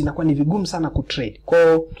news inakuwa ni vigumu sana kutrade. Kwa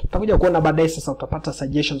hiyo tutakuja kuona baadaye sasa utapata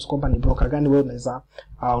suggestions kwamba ni broker gani wewe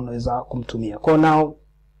unaweza kumtumia. Kwa now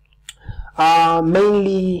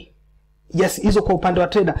mainly yes, hizo kwa upande wa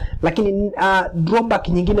trader. Lakini drawback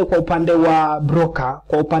nyingine kwa upande wa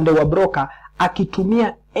broker,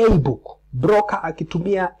 akitumia A-book, broker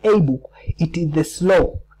akitumia A-book, it is the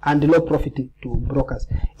slow and low profit to brokers.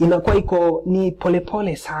 Inakuwa iko ni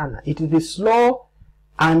polepole sana. It is the slow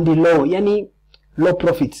and low, yani low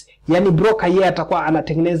profits. Yani broker yeye atakuwa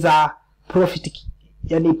anatengeneza profit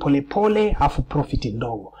yani polepole afu profit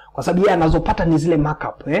ndogo, kwa sababu yeye anazopata ni zile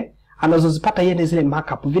markup, anazozipata yeye ni zile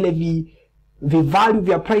markup, vile value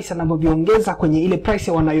vya price anavyoviongeza kwenye ile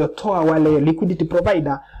price wanayotoa wale liquidity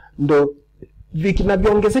provider, ndo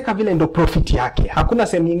vinavyoongezeka vile ndo profit yake. Hakuna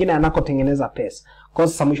sehemu nyingine anakotengeneza pesa. Kwa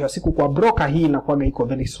sababu mwisho wa siku kwa broker hii inakuwa iko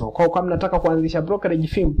very slow. Kwa kama unataka kuanzisha brokerage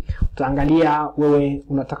firm, utaangalia wewe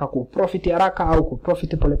unataka kuprofit haraka au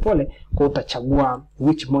kuprofit polepole, kwa utachagua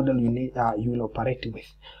which model you will operate with.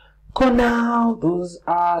 Now those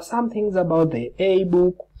are some things about the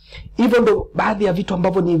A-book. Even though baadhi ya vitu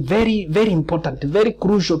ambavyo ni very very important, very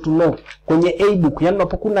crucial to know kwenye A-book. Yani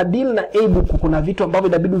unapokuwa deal na A-book kuna vitu ambavyo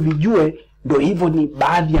inabidi vijue. Ndio hivyo, ni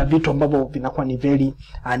baadhi ya vitu ambavyo vinakuwa ni very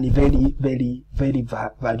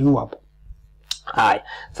valuable. Haya.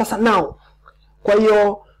 Sasa now, kwa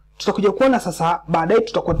hiyo tutakuja kuona sasa baadaye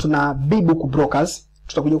tutakuwa tuna B-book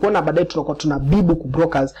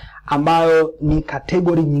brokers. Ambayo ni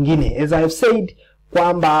category nyingine. As I have said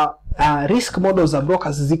kwamba risk models za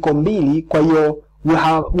brokers ziko mbili. Kwa hiyo we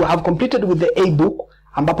have completed with the A-book,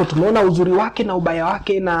 ambapo tumeona uzuri wake na ubaya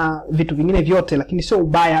wake na vitu vingine vyote, lakini sio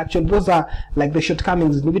ubaya, actually those are like the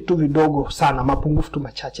shortcomings, ni vitu vidogo sana, mapungufu tu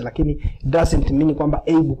machache, lakini it doesn't mean kwamba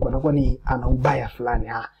A-book anakuwa ni ana ubaya fulani.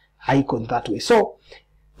 Haiko that way. So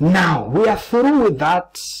now we are through with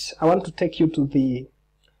that. I want to take you to the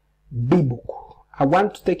B-book. I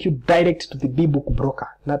want to take you direct to the B-book broker.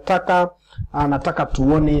 Nataka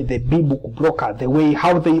tuone the B-book broker, the way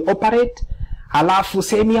how they operate. Alafu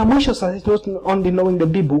sehemu ya mwisho sasa, not only knowing the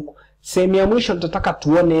B-book, sehemu ya mwisho tutataka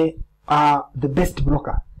tuone the best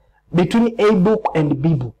broker between A-book and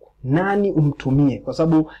B-book. nani umtumie, kwa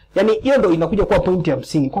sababu yani hiyo ndio inakuja kuwa point ya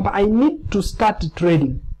msingi kwamba I need to start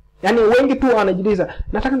trading. Yani wengi tu wanajiuliza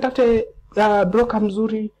nataka nitafute broker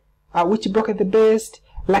mzuri, which broker the best,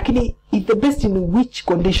 lakini is the best in which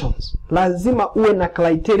conditions? Lazima uwe na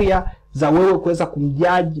criteria za wewe kuweza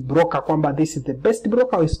kumjudge broker kwamba this is the best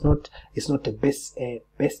broker or it's not the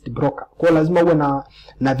best broker. Kwa lazima uwe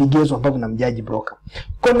na vigezo ambavyo unamjudge broker.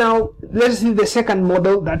 So now let's see the second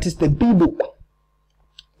model, that is the B book.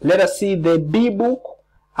 Let us see the B book,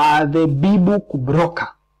 the B book broker.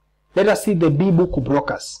 Let us see the B book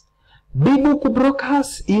brokers. B book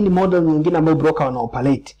brokers, hii ni model nyingine ambayo broker wana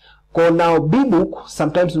operate. Kwa now B book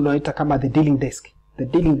sometimes unaita kama the dealing desk. The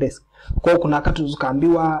dealing desk. Kwa kuna wakati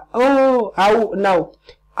ukaambiwa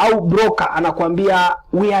au broker anakuambia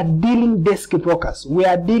we are dealing desk brokers. We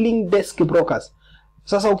are dealing desk brokers.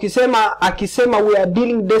 Sasa akisema we are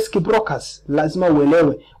dealing desk brokers, lazima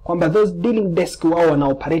uelewe kwamba those dealing desk wao wana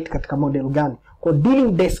operate katika model gani. Kwa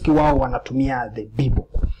dealing desk wao wanatumia the B book.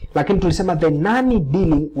 Lakini tulisema the nani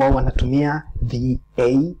dealing wao wanatumia the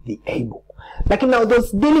A book. Lakini now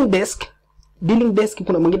those dealing desk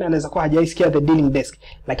kuna mwingine anaweza kuwa hajaisikia the dealing desk,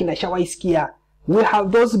 lakini ashawaisikia. We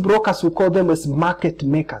have those brokers who call them as market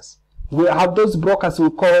makers. We have those brokers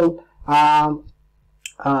who call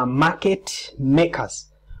market makers.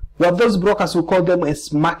 We have those brokers who call them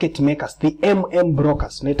as market makers, the MM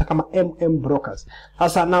brokers. Naita kama MM brokers.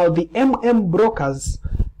 Sasa now the MM brokers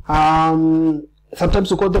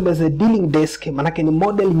sometimes we call them as a dealing desk, manake ni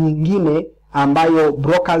model nyingine ambayo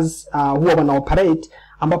brokers huwa wana operate,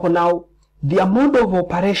 ambapo now their mode of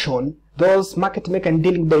operation, those market maker and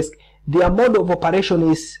dealing desk, their mode of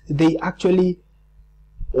operation is they actually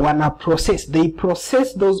they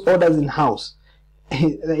process those orders in house.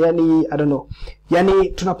 Yani I don't know, yani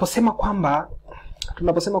tunaposema kwamba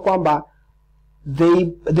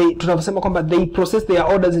they process their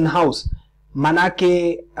orders in house,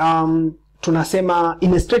 manake tunasema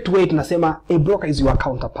in a straight way, tunasema a broker is your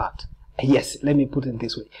counterpart. Yes, let me put it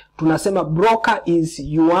this way. Tunasema broker is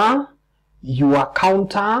your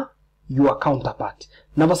counterpart.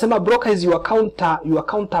 Navyosema broker is your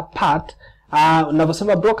counterpart,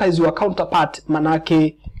 navyosema broker is your counterpart,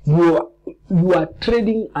 manake you are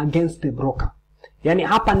trading against the broker. Yani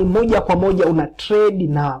hapa ni moja kwa moja una trade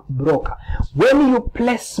na broker. When you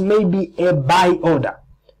place maybe a buy order,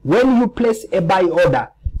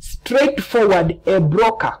 straightforward a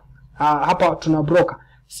broker, hapa tuna broker,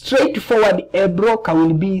 straightforward a broker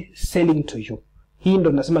will be selling to you. Hii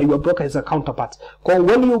ndo nasema your broker is a counterpart. Kwa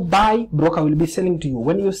when you buy, broker will be selling to you.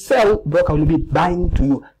 When you sell, broker will be buying to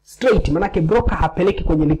you. Straight, manake broker hapeleki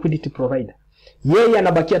kwenye liquidity provider. Yeye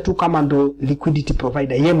anabakia tu kama ndo liquidity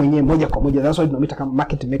provider. Yeye mwenyewe moja kwa moja. That's why tunamuita kama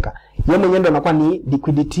market maker. Yeye mwenyewe ndo anakuwa ni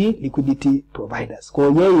liquidity providers. Kwa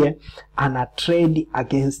yeye ana trade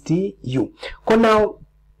against you. Kwa now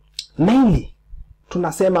mainly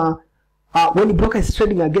tunasema when broker is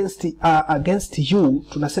trading against you,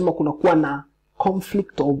 tunasema kuna kuwa na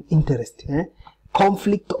conflict of interest,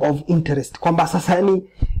 conflict of interest, kwamba sasa yani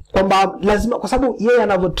kwamba lazima, kwa sababu yeye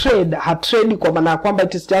anavyo trade hatrade kwa maana kwamba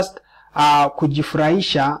it is just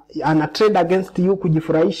kujifurahisha, ana trade against you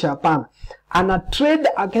kujifurahisha, hapana. Ana trade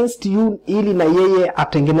against you ili na yeye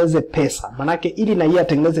atengeneze pesa. Manake ili na yeye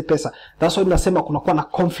atengeneze pesa. That's why tunasema kuna kuwa na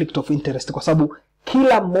conflict of interest, kwa sababu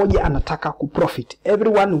kila mmoja anataka kuprofit.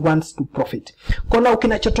 Everyone wants to profit. Kwa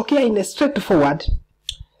kinachotokea in a straightforward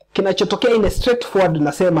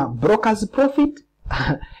tunasema brokers profit.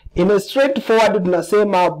 In a straightforward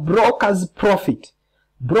tunasema brokers profit.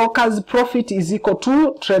 Brokers profit is equal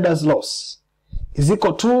to traders loss. Is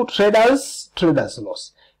equal to traders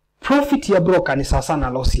loss. Profit ya broker ni sawa na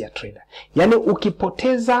loss ya trader. Yani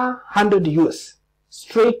ukipoteza 100 US,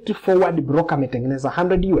 straightforward broker ametengeneza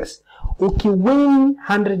 100 US. Ukiwin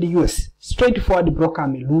 100 US, straightforward broker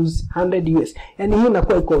ame lose 100 US. Yani hii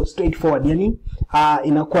inakuwa iko straightforward. Yani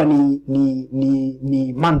inakuwa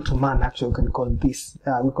ni man to man, actually we can call this,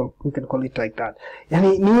 we can call it like that.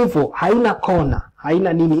 Yani ni hivyo, haina kona,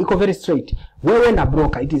 haina nini, iko very straight. Wewe na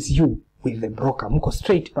broker, it is you with the broker. Mko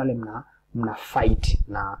straight pale mna fight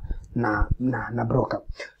na broker.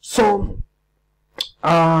 So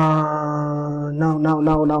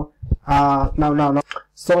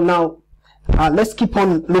now let's keep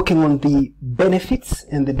on looking on the benefits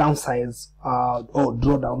and the downsides or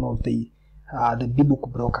drawdown of the B book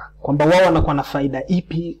broker. Kwamba wao wanakuwa na faida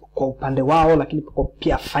ipi kwa upande wao, lakini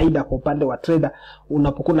pia faida kwa upande wa trader.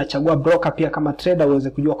 Unapokuwa unachagua broker pia kama trader uweze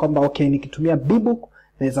kujua kwamba okay, nikitumia B book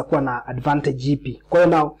naweza kuwa na advantage ipi. Kwa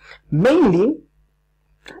hiyo now mainly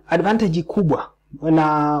advantage kubwa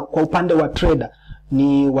na kwa upande wa trader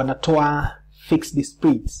ni wanatoa fixed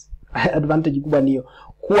spreads. Advantage kubwa niyo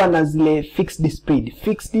kuwa na zile fixed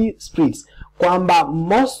spreads, kwamba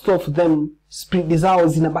most of them spread zao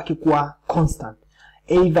zinabaki kuwa constant,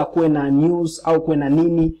 either kuwe na news au kuwe na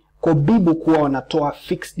nini, kwa bibu kuwa wanatoa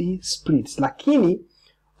fixed spreads. Lakini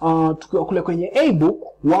tukiwa kule kwenye A-book,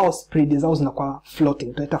 wao spread zao zinakuwa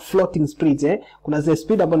floating, tunaita floating spreads. Kuna zile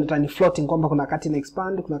spread ambazo ni floating, kwamba kuna wakati ina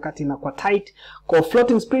expand, kuna wakati inakuwa tight. Kwa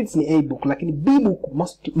floating spreads ni A-book, lakini B-book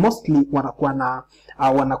mostly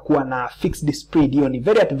wanakuwa na fixed spread. Hiyo ni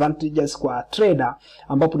very advantageous kwa trader,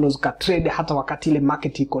 ambapo unaweza ka trade hata wakati ile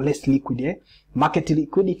market iko less liquid. Market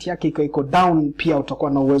liquidity yake iko down, pia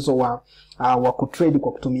utakuwa na uwezo wa kutrade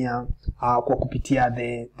kwa kutumia kwa kupitia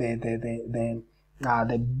the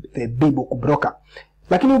B-book broker.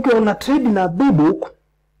 Lakini ukiwa una trade na B-book,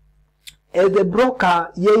 the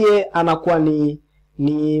broker yeye anakuwa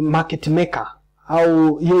ni market maker,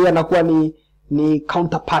 au yeye anakuwa ni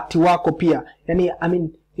counterparty wako pia.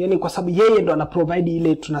 Yani kwa sababu yeye ndo ana provide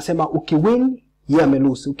ile, tunasema ukiwin yeye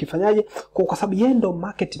amelose, ukifanyaje, kwa sababu yeye ndo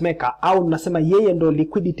market maker, au tunasema yeye ndo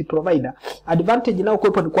liquidity provider. Advantage nao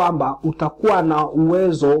kwa ni kwamba utakuwa na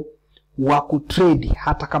uwezo wa kutrade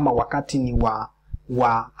hata kama wakati ni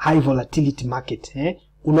wa high volatility market.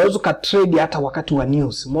 Unaweza ka trade hata wakati wa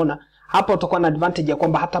news. Umeona hapa utakuwa na advantage ya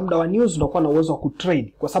kwamba hata muda wa news unakuwa na uwezo wa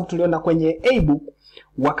kutrade, kwa sababu tuliona kwenye A-book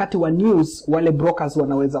wakati wa news wale brokers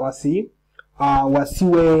wanaweza wasiwe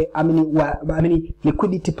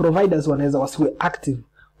liquidity providers wanaweza wasiwe active,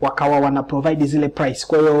 wakawa wana provide zile price.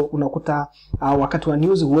 Kwa hiyo unakuta wakati wa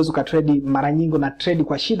news huwezi ka trade, mara nyingi na trade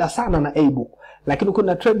kwa shida sana na A-book. Lakini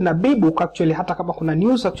kuna trade na B-book, actually hata kama kuna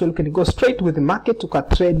news, actually you can go straight with the market uka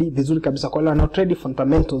trade vizuri kabisa. Kwa wale wanao trade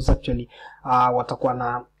fundamentals, actually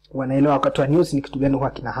watakuwa wanaelewa wakati wa news ni kitu gani huwa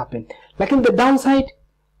kina happen. Lakini the downside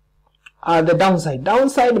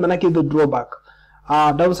maana yake the drawback.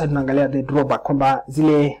 Downside tunaangalia the drawback, kwamba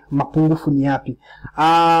zile mapungufu ni yapi.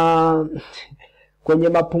 Kwenye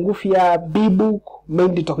mapungufu ya B-book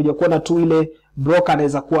mainly tutakuja kuona tu ile broker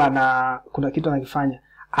anaweza kuwa kuna kitu anakifanya,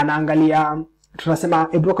 anaangalia, tunasema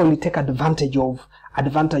a broker will take advantage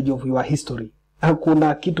of your history.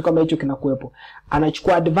 Kuna kitu kama hicho kinakuwepo,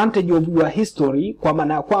 anachukua advantage of your history, kwa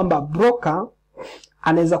maana ya kwamba broker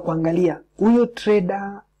anaweza kuangalia huyo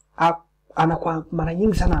trader anakuwa mara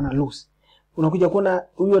nyingi sana ana lose. Unakuja kuona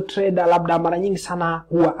huyo trader labda mara nyingi sana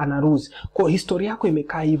huwa ana lose. Kwa history yako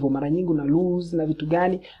imekaa hivyo, mara nyingi una lose na vitu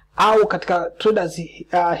gani, au katika traders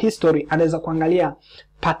history anaweza kuangalia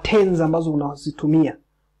patterns ambazo unazitumia.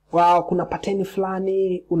 Kuna pattern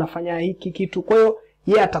fulani unafanya hiki kitu, kwa hiyo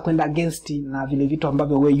yeye atakwenda against na vile vitu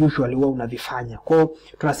ambavyo wewe usually wewe unavifanya. Kwa hiyo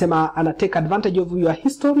tunasema ana take advantage of your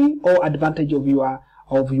history or advantage of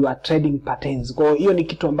your trading patterns. Kwa hiyo ni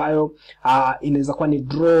kitu ambayo inaweza kuwa ni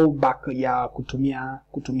drawback ya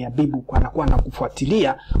kutumia B-book. Anakuwa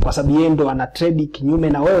anakufuatilia kwa sababu yeye ndo ana trade kinyume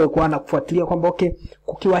na wewe, kwa anakufuatilia kwamba okay,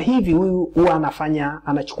 kukiwa hivi huyu huwa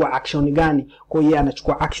anachukua action gani. Kwa hiyo yeye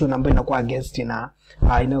anachukua action ambayo inakuwa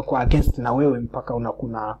against na wewe mpaka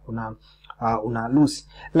una lose.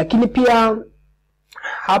 Lakini pia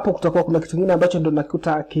hapo kutakuwa kuna kitu kingine ambacho ndo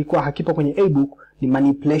nakuta kilikuwa hakipo kwenye A-book, ni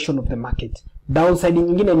manipulation of the market. Downside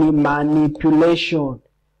nyingine ni manipulation.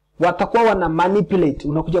 Watakuwa wana manipulate,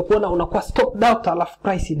 unakuja kuona unakuwa stop out, alafu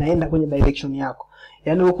price inaenda kwenye direction yako.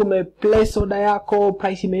 Yani uko place order yako,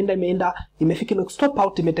 price imeenda imefika na stop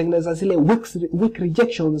out, imetengeneza zile weak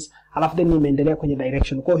rejections, alafu then imeendelea kwenye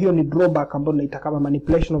direction. Kwa hiyo ni drawback ambayo inaita kama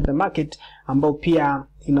manipulation of the market, ambayo pia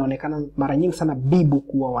inaonekana mara nyingi sana B-book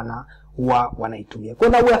huwa wanaitumia. Kwa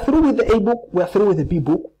hiyo we are through with the A-book, we are through with the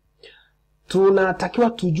B-book. Tunatakiwa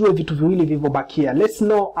tujue vitu viwili vilivyobakia. Let's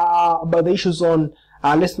know about the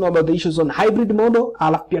issues on hybrid model,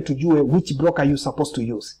 alafu pia tujue which broker you supposed to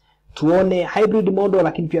use. Tuone hybrid model,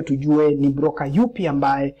 lakini pia tujue ni broker yupi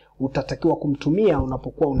ambaye utatakiwa kumtumia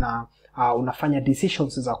unapokuwa unafanya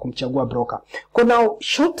decisions za kumchagua broker. Kwa now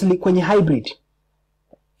shortly kwenye hybrid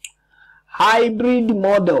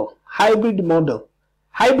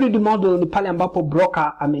model ni pale ambapo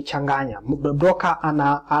broker amechanganya. Broker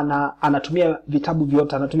anatumia vitabu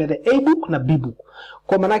vyote, anatumia the A-book na B-book.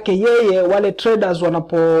 Kwa maana yake yeye, wale traders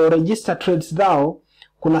wanapo register trades zao,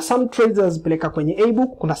 kuna some traders zipeleka kwenye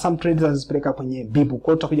A-book, kuna some traders zipeleka kwenye B-book.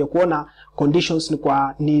 Kwa utakuja kuona conditions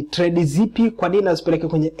ni trade zipi kwa nini azipeleke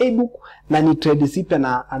kwenye A-book, na ni trade zipi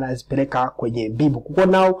anazipeleka kwenye B-book. Kwa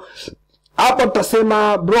now hapo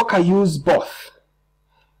tutasema broker use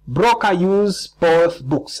both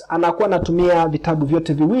books. Anakuwa anatumia vitabu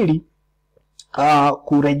vyote viwili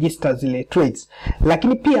kuregister zile trades.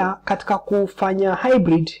 Lakini pia katika kufanya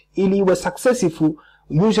hybrid ili iwe successful,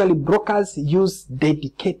 usually brokers use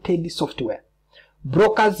dedicated software.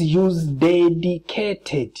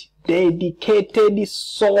 dedicated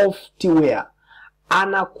software.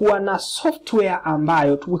 Anakuwa na software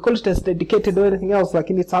ambayo we call it as dedicated or anything else,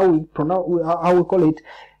 lakini it's how we call it.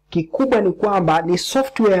 Kikubwa ni kwamba ni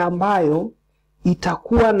software ambayo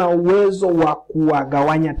itakuwa na uwezo wa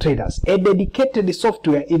kuwagawanya traders. A dedicated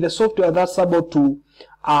software is a software that's able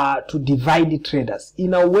to divide traders.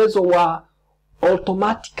 Ina uwezo wa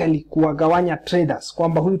automatically kuwagawanya traders,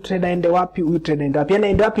 kwamba huyu trader ende wapi, huyu trader ende wapi.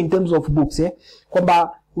 Ende wapi in terms of books,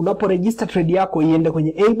 kwamba unapo register trade yako iende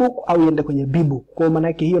kwenye A book au iende kwenye B book. Kwa maana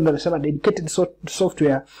yake hiyo ndio nasema dedicated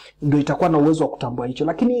software ndio itakuwa na uwezo wa kutambua hicho.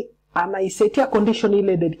 Lakini anaisetia condition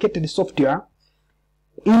ile dedicated software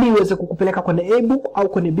ili iweze kukupeleka kwenye A book au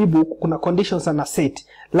kwenye B book. Kuna conditions ana set,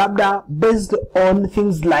 labda based on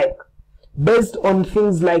things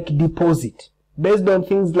like deposit. Based on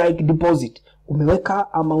things like deposit,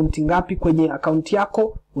 umeweka amount ngapi kwenye account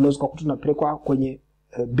yako, unaweza kukuta unapelekwa kwenye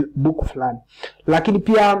book fulani. Lakini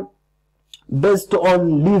pia based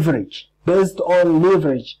on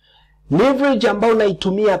leverage ambayo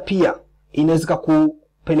unaitumia pia inaweza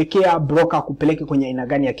kupelekea broker kupeleke kwenye aina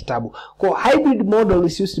gani ya kitabu. Kwa hybrid model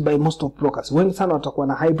is used by most of brokers. Wengi sana watakuwa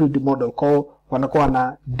na hybrid model, kwa wanakuwa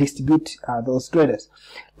na distribute those traders.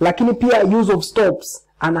 Lakini pia use of stops,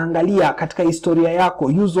 anaangalia katika historia yako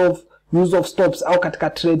use of stops, au katika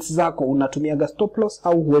trades zako unatumia stop loss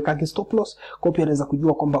au huweka stop loss. Kwa pia anaweza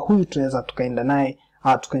kujua kwamba huyu tunaweza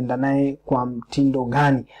tukaenda naye kwa mtindo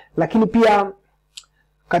gani. Lakini pia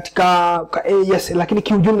lakini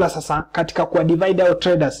kiujumla sasa katika kwa divide out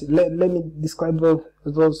traders, let me describe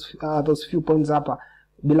those few points hapa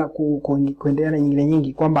bila kuendelea na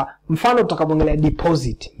nyingi, kwamba mfano tutakapoongelea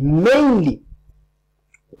deposit, mainly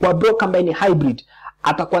kwa broker ambaye ni hybrid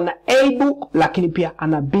atakuwa na A book lakini pia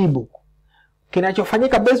ana B book.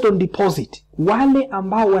 Kinachofanyika based on deposit, wale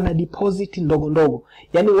ambao wana deposit ndogo,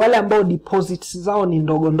 yani wale ambao deposits zao ni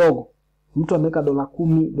ndogo, mtu ameweka $10,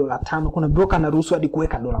 $5, kuna broker anaruhusu hadi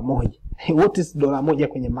kuweka $1. What is $1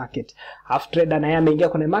 kwenye market? Half trader na yeye ameingia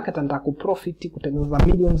kwenye market anataka kuprofit, kutengeneza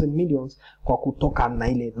millions and millions kwa kutoka na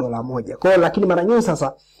ile $1. Kwa hiyo lakini mara nyingi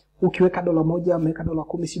sasa ukiweka $1, ameweka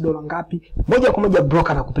 $10, si dola ngapi, moja kwa moja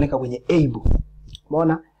broker anakupeleka kwenye A book.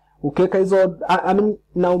 Umeona? Ukiweka hizo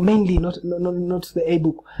now mainly not the A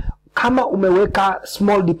book. Kama umeweka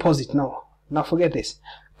small deposit, now forget this.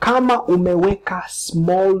 Kama umeweka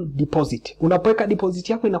small deposit, unapoweka deposit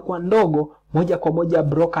yako inakuwa ndogo, moja kwa moja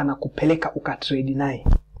broker anakupeleka ukatrade naye.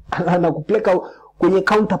 Anakupeleka kwenye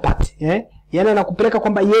counterpart, yani anakupeleka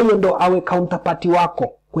kwamba yeye ndo awe counterpart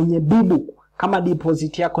wako kwenye B book kama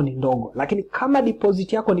deposit yako ni ndogo. Lakini kama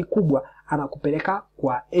deposit yako ni kubwa, anakupeleka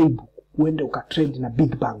kwa A book uende ukatrade na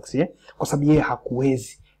big banks, kwa sababu yeye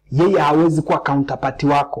hakuwezi. Yeye hawezi kuwa counterpart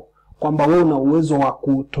wako, kwamba wewe una uwezo wa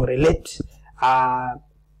kutorelate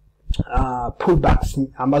pullbacks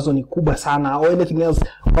ambazo ni kubwa sana au anything else,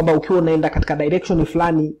 kwamba ukiwa unaenda katika direction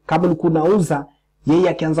fulani, kama ulikuwa unauza, yeye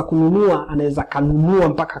akianza kununua anaweza kanunua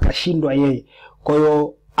mpaka akashindwa yeye. Kwa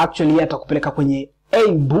hiyo actually yeye atakupeleka kwenye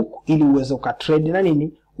A book ili uweze ukatrade na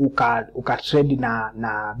nini, ukatrade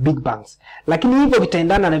na big banks. Lakini hivyo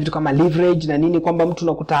vitaendana na vitu kama leverage na nini, kwamba mtu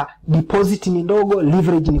unakuta deposit ni ndogo,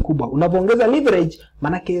 leverage ni kubwa. Unapoongeza leverage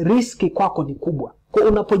manake riski kwako ni kubwa. Kwa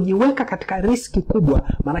unapojiweka katika riski kubwa,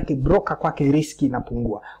 manake broker kwake riski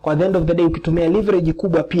inapungua. Kwa the end of the day ukitumia leverage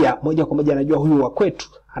kubwa pia, moja kwa moja anajua huyu wa kwetu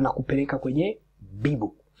anakupeleka kwenye B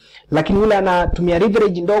book. Lakini yule anatumia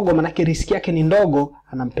leverage ndogo, manake riski yake ni ndogo,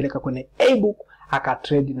 anampeleka kwenye A book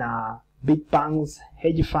akatrade na big banks,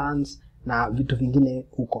 hedge funds na vitu vingine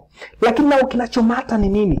huko. Lakini na kinachomata ni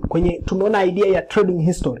nini? Kwenye tumeona idea ya trading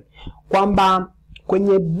history, kwamba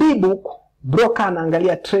kwenye B book broker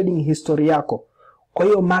anaangalia trading history yako. Kwa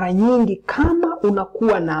hiyo mara nyingi kama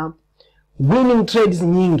unakuwa na winning trades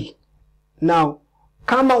nyingi, now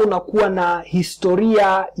kama unakuwa na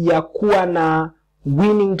historia ya kuwa na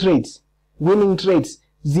winning trades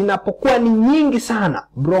zinapokuwa ni nyingi sana,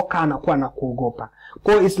 broker anakuwa na kuogopa.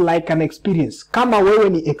 Kwa hiyo it's like an experience. Kama wewe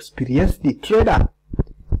ni experienced trader,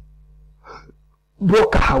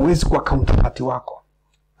 broker hawezi kuwa counterpart wako,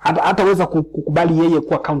 hataweza kukubali yeye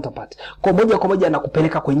kuwa counterpart. Kwa moja kwa moja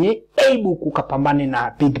anakupeleka kwenye A book ukapambane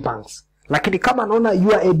na big banks. Lakini kama anaona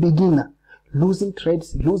you are a beginner, losing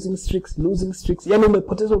trades, losing streaks, yani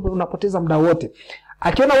unapoteza muda wote.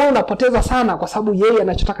 Akiona wewe unapoteza sana, kwa sababu yeye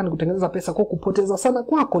anachotaka ni kutengeneza pesa, kwa kupoteza sana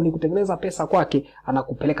kwako ni kutengeneza pesa kwake,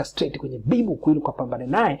 anakupeleka straight kwenye B book ili ukapambane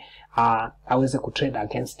naye aweze kutrade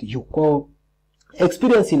against you. Kwa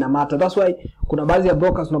experience ina matter. That's why kuna baadhi ya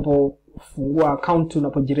brokers unapofungua account,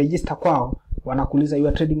 unapojiregister kwao, wanakuuliza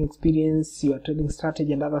your trading experience, your trading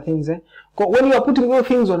strategy and other things. When you are putting those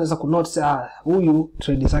things, wanaweza kunotice huyu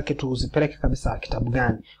trade zake tuzipeleke kabisa kitabu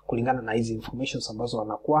gani kulingana na hizi informations ambazo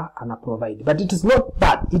wanakuwa ana provide. But it is not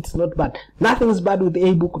bad. It's not bad. Nothing is bad with the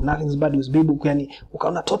A-book, nothing is bad with B-book. Yani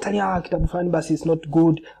ukaona totally kitabu fulani basi it's not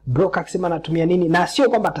good. Broker akisema anatumia nini, na sio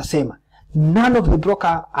kwamba atasema. None of the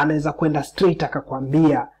broker anaweza kwenda straight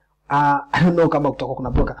akakwambia I don't know kama kutoka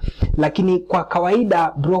kuna broker, lakini kwa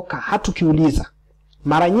kawaida broker hatukiuliza.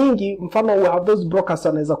 Mara nyingi mfano we have those brokers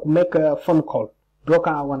wanaweza kumake a phone call.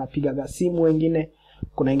 Broker wanapiga simu, wengine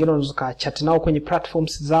kuna wengine wanaweza chat nao kwenye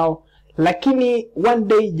platforms zao, lakini one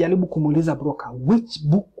day jaribu kumuuliza broker which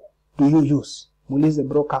book do you use. Muulize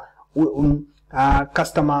broker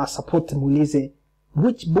customer support, muulize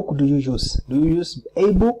which book do you use? Do you use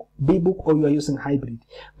A book, B book, or you are using hybrid?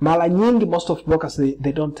 Mara nyingi most of brokers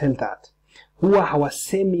they don't tell that. Huwa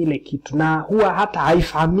hawasemi ile kitu, na huwa hata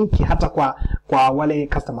haifahamiki hata kwa wale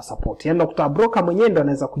customer support. Yaani unakuta broker mwenyewe ndo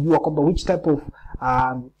anaweza kujua kwamba which type of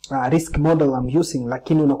risk model I'm using,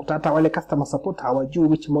 lakini unakuta hata wale customer support hawajui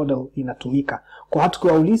which model inatumika. Kwa hata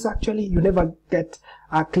kuwauliza, actually you never get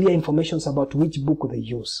clear information about which book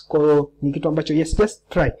they use. Kwa hiyo ni kitu ambacho yes, just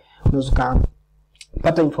try. Unaweza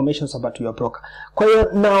pata informations about your broker. Kwa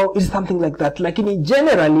hiyo now is something like that. Lakini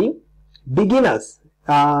generally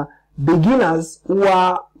beginners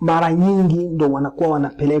huwa mara nyingi ndo wanakuwa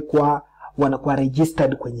wanapelekwa, wanakuwa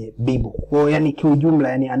registered kwenye B-book. Kwa hiyo yani kiujumla,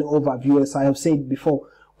 yani an overview as I have said before,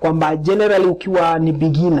 kwamba generally ukiwa ni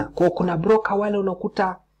beginner, kwa kuna broker wale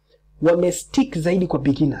unakuta wamestick zaidi kwa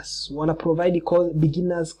beginners, wana provide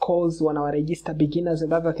beginners calls, wana register beginners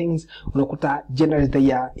and other things, unakuta generally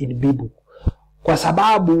they are in B-book. Kwa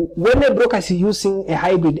sababu when a broker is using a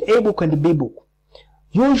hybrid A book and B book,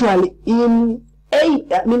 usually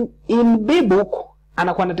in B book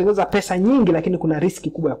anakuwa anatengeneza pesa nyingi, lakini kuna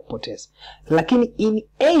riski kubwa ya kupoteza. Lakini in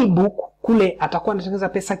A book kule atakuwa anatengeneza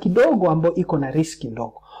pesa kidogo ambayo iko na riski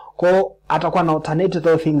ndogo. Kwa atakuwa na alternate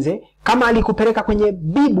those things. Kama alikupeleka kwenye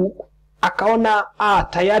B book akaona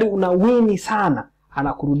tayari una wini sana,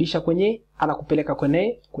 anakurudisha anakupeleka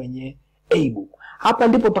kwenye A book. Hapa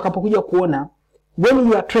ndipo utakapokuja kuona when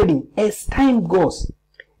you are trading, as time goes,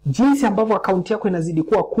 jinsi ambavyo account yako inazidi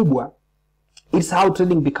kuwa kubwa, it's how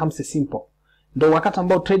trading becomes simple. Ndio wakati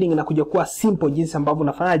ambao trading inakuja kuwa simple, jinsi ambavyo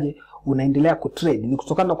unafanyaje unaendelea kutrade. Ni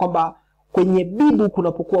kutokana na kwamba kwenye B-book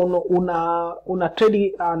unapokuwa una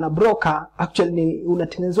trade na broker, actually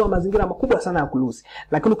unatengenezewa mazingira makubwa sana ya kulusi.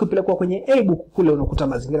 Lakini ukipelekwa kwenye A-book kule unakuta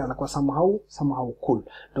mazingira yanakuwa somehow cool.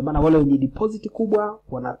 Ndio maana wale wenye deposit kubwa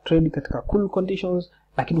wana trade katika cool conditions,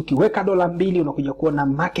 lakini ukiweka $2 unakuja kuona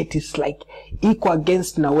market is like equal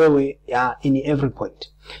against na wewe in every point.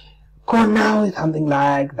 Now something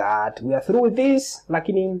like that. We are through with this,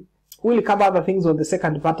 lakini we'll cover other things on the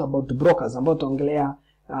second part about brokers, ambao tutaongelea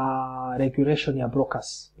regulation ya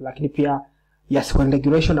brokers. Lakini pia yes, kwa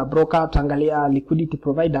regulation ya broker tutaangalia liquidity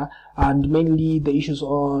provider and mainly the issues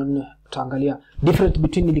on, tutaangalia difference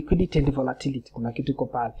between liquidity and volatility. Kuna kitu iko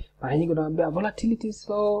pale. Mara nyingi tunaambia volatility is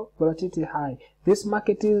low, volatility high. This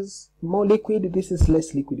market is more liquid, this is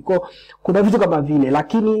less liquid. Kuna vitu kama vile,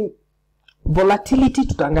 lakini volatility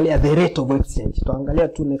tutaangalia the rate of exchange. Tutaangalia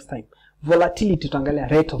tu next time. Volatility tutaangalia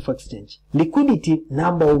rate of exchange. Liquidity,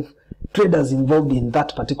 number of traders involved in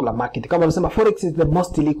that particular market. Kama unasema forex is the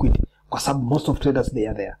most liquid, kwa sababu most of traders they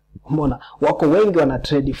are there. Umeona wako wengi wana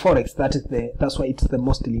trade forex, that's why it's the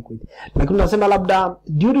most liquid. Lakini unasema labda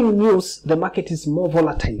during news the market is more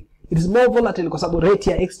volatile. It is more volatile kwa sababu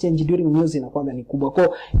rate ya exchange during news inakuwa ni kubwa.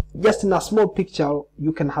 Kwa just in a small picture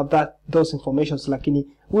you can have those informations, lakini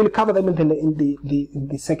we'll cover them in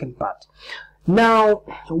the second part. Now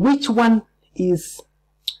which one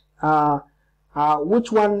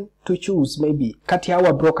to choose, maybe kati ya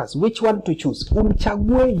our brokers, which one to choose?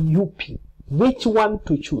 Umchague yupi? Which one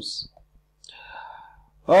to choose?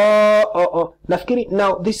 Nafikiri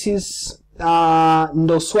now this is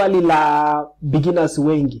ndo swali la beginners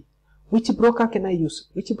wengi. Which broker can I use?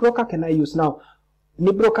 Which broker can I use? Now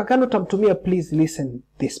ni broker gani utamtumia? Please listen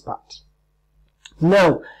this part.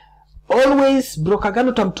 Now always broker gani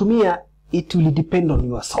utamtumia, it will depend on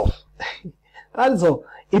yourself. That's all.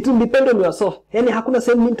 It will depend on yourself. Yani hakuna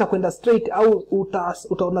sehemu mimi nitakwenda straight au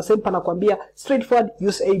utaona sehemu panakwambia straightforward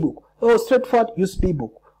use A book, or straightforward use B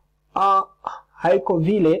book. Haiko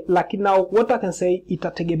vile, lakini now what I can say,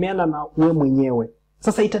 itategemeana na wewe mwenyewe.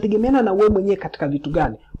 Sasa itategemeana na wewe mwenyewe katika vitu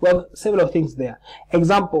gani? Well, several things there.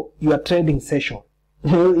 Example, your trading session.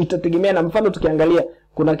 Itategemeana, mfano tukiangalia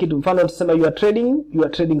kuna kitu, mfano tusema your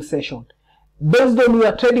trading session. based on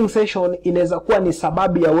your trading session inaweza kuwa ni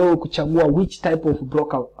sababu ya wewe kuchagua which type of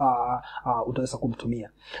broker utaweza kumtumia.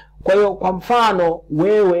 Kwa hiyo kwa mfano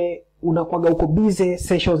wewe unakuwaga uko busy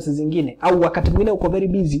sessions zingine, au wakati mwingine uko very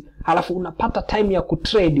busy, halafu unapata time ya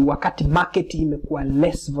kutrade wakati market imekuwa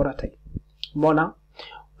less volatile. Umeona?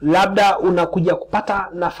 Labda unakuja kupata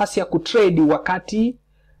nafasi ya kutrade wakati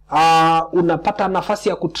unapata nafasi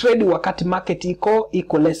ya kutrade wakati market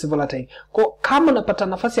iko less volatile. Kwa kama unapata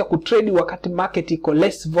nafasi ya kutrade wakati market iko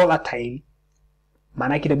less volatile,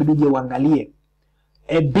 maana yake inabidi uje uangalie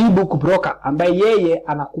a B-book broker ambaye yeye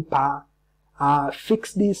anakupa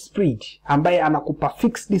fixed spread, ambaye anakupa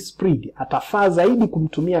fixed spread atafaa zaidi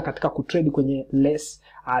kumtumia katika kutrade kwenye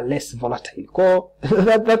less volatile. Kwa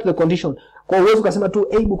that's the condition. Kwa uwezo ukasema tu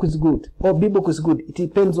A book is good or B book is good. It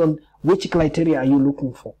depends on which criteria are you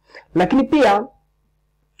looking for. Lakini pia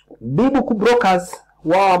B book brokers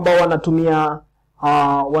wao ambao wanatumia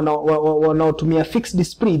wanaotumia fixed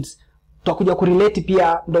spreads, tutakuja kurelate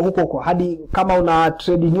pia ndo huko hadi kama una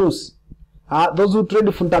trade news. Those who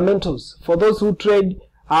trade fundamentals, for those who trade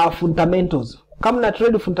fundamentals, kama una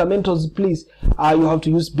trade fundamentals, please you have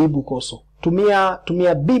to use B book also.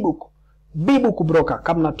 Tumia B book broker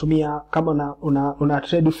kama unatumia, kama una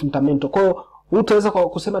trade fundamental. Kwa hiyo utaweza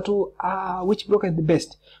kusema tu which broker is the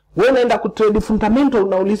best. Wewe unaenda ku trade fundamental,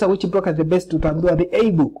 unauliza which broker is the best, utaambiwa the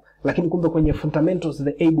A book, lakini kumbe kwenye fundamentals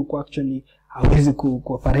the A book actually hawezi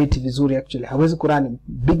cooperate vizuri, actually hawezi kurani.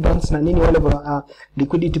 Big banks na nini wale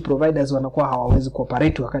liquidity providers wanakuwa hawawezi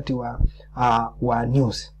cooperate wakati wa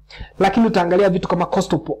news. Lakini utaangalia vitu kama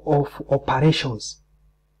cost of operations.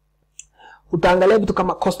 Utaangalia vitu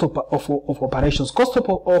kama cost of operations. Cost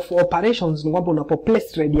of operations ni kwamba unapo place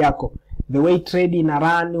trade yako, the way trade ina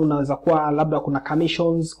run, unaweza kuwa labda kuna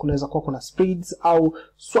commissions, kunaweza kuwa kuna spreads au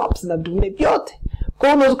swaps na vitu vingine vyote. Kwa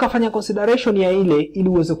hiyo unaweza kufanya consideration ya ile ili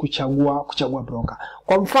uweze kuchagua broker.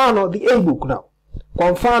 Kwa mfano the A book now.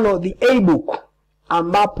 Kwa mfano the A book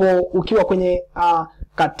ambapo ukiwa kwenye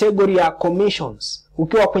category ya commissions,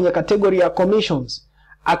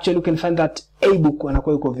 actually you can find that A book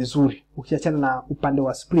anakuwa yuko vizuri ukiachana na upande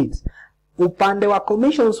wa spreads. Upande wa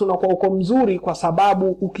commissions unakuwa uko mzuri kwa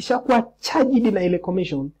sababu ukishakuwa charged na ile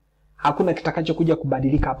commission hakuna kitakacho kuja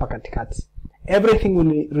kubadilika hapa katikati. Everything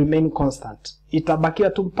will remain constant. Itabakia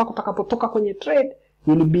tu mpaka utakapotoka kwenye trade,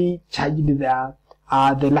 you will be charged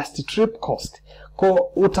the last trip cost. Kwa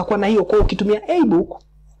utakuwa na hiyo. Kwa ukitumia A book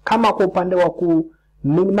kama kwa upande wa ku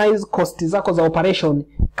minimize cost zako za operation,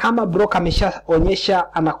 kama broker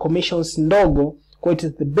ameshaonyesha ana commissions ndogo, kwa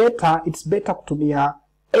it's better kutumia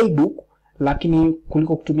A book lakini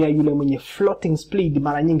kuliko kutumia yule mwenye floating spread.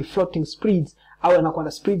 Mara nyingi floating spreads au anakuwa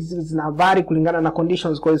na spreads zina vary kulingana na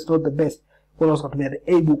conditions, kwa it's not the best. Kwa unaweza kutumia the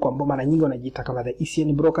A book ambao mara nyingi wanajiita kama the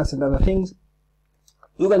ECN brokers and other things.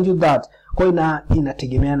 You can do that. Kwa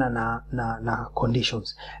inategemeana na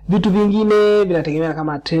conditions. Vitu vingine vinategemeana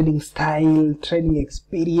kama trading style, trading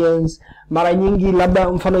experience. Mara nyingi labda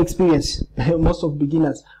mfano experience most of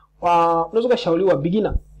beginners unaweza kushauriwa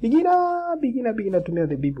beginner tumia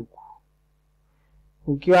the B book.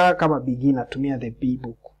 Ukiwa kama beginner tumia the B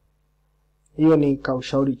book. Hiyo ni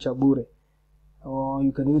kaushauri cha bure.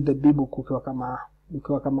 You can use the B book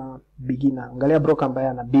ukiwa kama beginner. Angalia broker ambaye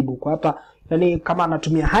ana B book hapa. Yani kama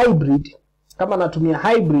anatumia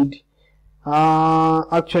hybrid,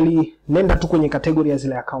 actually nenda tu kwenye category ya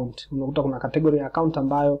zile account. Unakuta kuna category ya account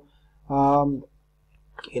ambayo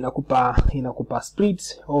inakupa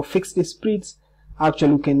spreads or fixed spreads.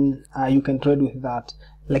 Actually you can trade with that.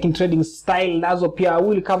 Lakini trading style nazo pia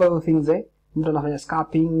will cover the things mtu anafanya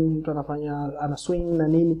scalping, mtu ana swing na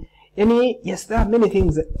nini. Yani yes, there are many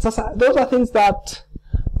things. Sasa those are things that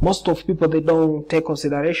most of people they don't take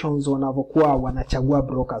considerations wanavokuwa wanachagua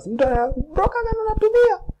brokers. Broker gani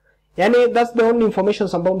unatumia? Yani that's the only information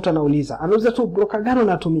ambayo mtu anauliza. Anauliza tu broker gani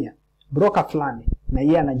unatumia? Broker fulani. Na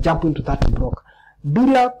yeye ana jump into that broker.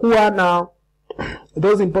 Bila kuwa na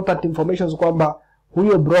those important informations kwamba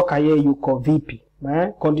huyo broker yeye yuko vipi.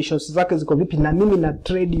 Conditions zake ziko vipi na mimi na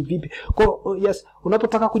trade vipi. Kwa yes,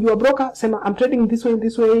 unapotaka kujua broker sema I'm trading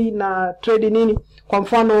this way na trade nini. Kwa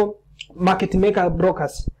mfano market maker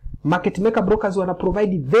brokers wana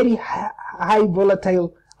provide very high volatile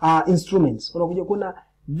instruments. Unakuja kuna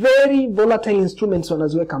very volatile instruments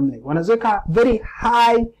wanaziweka mle. Wanaziweka very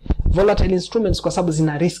high volatile instruments kwa sababu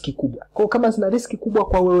zina riski kubwa. Kwa kama zina riski kubwa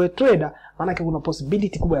kwa wewe trader, maana kuna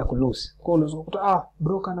possibility kubwa ya kulose. Kwa unaweza kukuta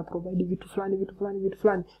broker ana provide vitu fulani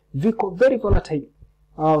viko very volatile.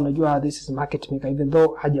 Unajua this is market maker, even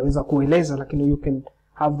though hajaweza kueleza, lakini you can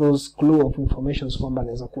have those clue of informations kwamba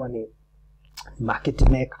inaweza kuwa ni market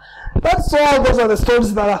maker. That's all. Those are the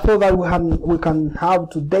stories that I thought that we can have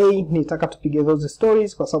today. Nitaka tupige those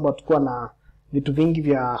stories kwa sababu tukua na vitu vingi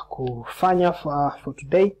vya kufanya for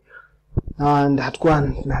today, and hatakuwa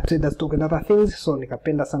na traders talk and other things, so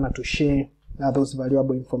nikapenda sana to share those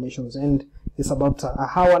valuable informations. And it's about a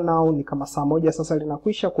hour now, ni kama saa moja sasa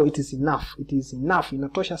linakwisha, kwa it is enough,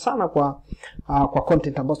 inatosha sana kwa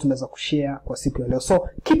content ambazo tunaweza kushare kwa siku ya leo. So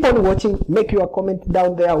keep on watching, make your comment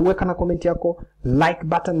down there, weka na comment yako, like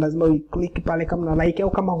button lazima click pale kama na like,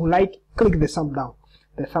 au kama hu like click the thumb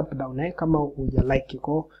down, kama huja like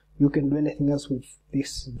you can do anything else with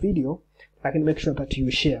this video, lakini make sure that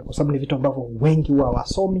you share, kwa sababu ni vitu ambavyo wengi wa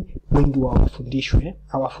wasomi, wengi wa wafundishwe,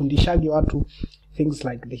 hawafundishaji watu things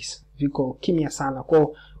like this, viko kimya sana.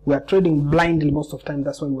 Kwa we are trading blindly most of the time,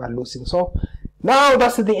 that's why we are losing. So now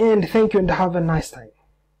that's the end. Thank you and have a nice time.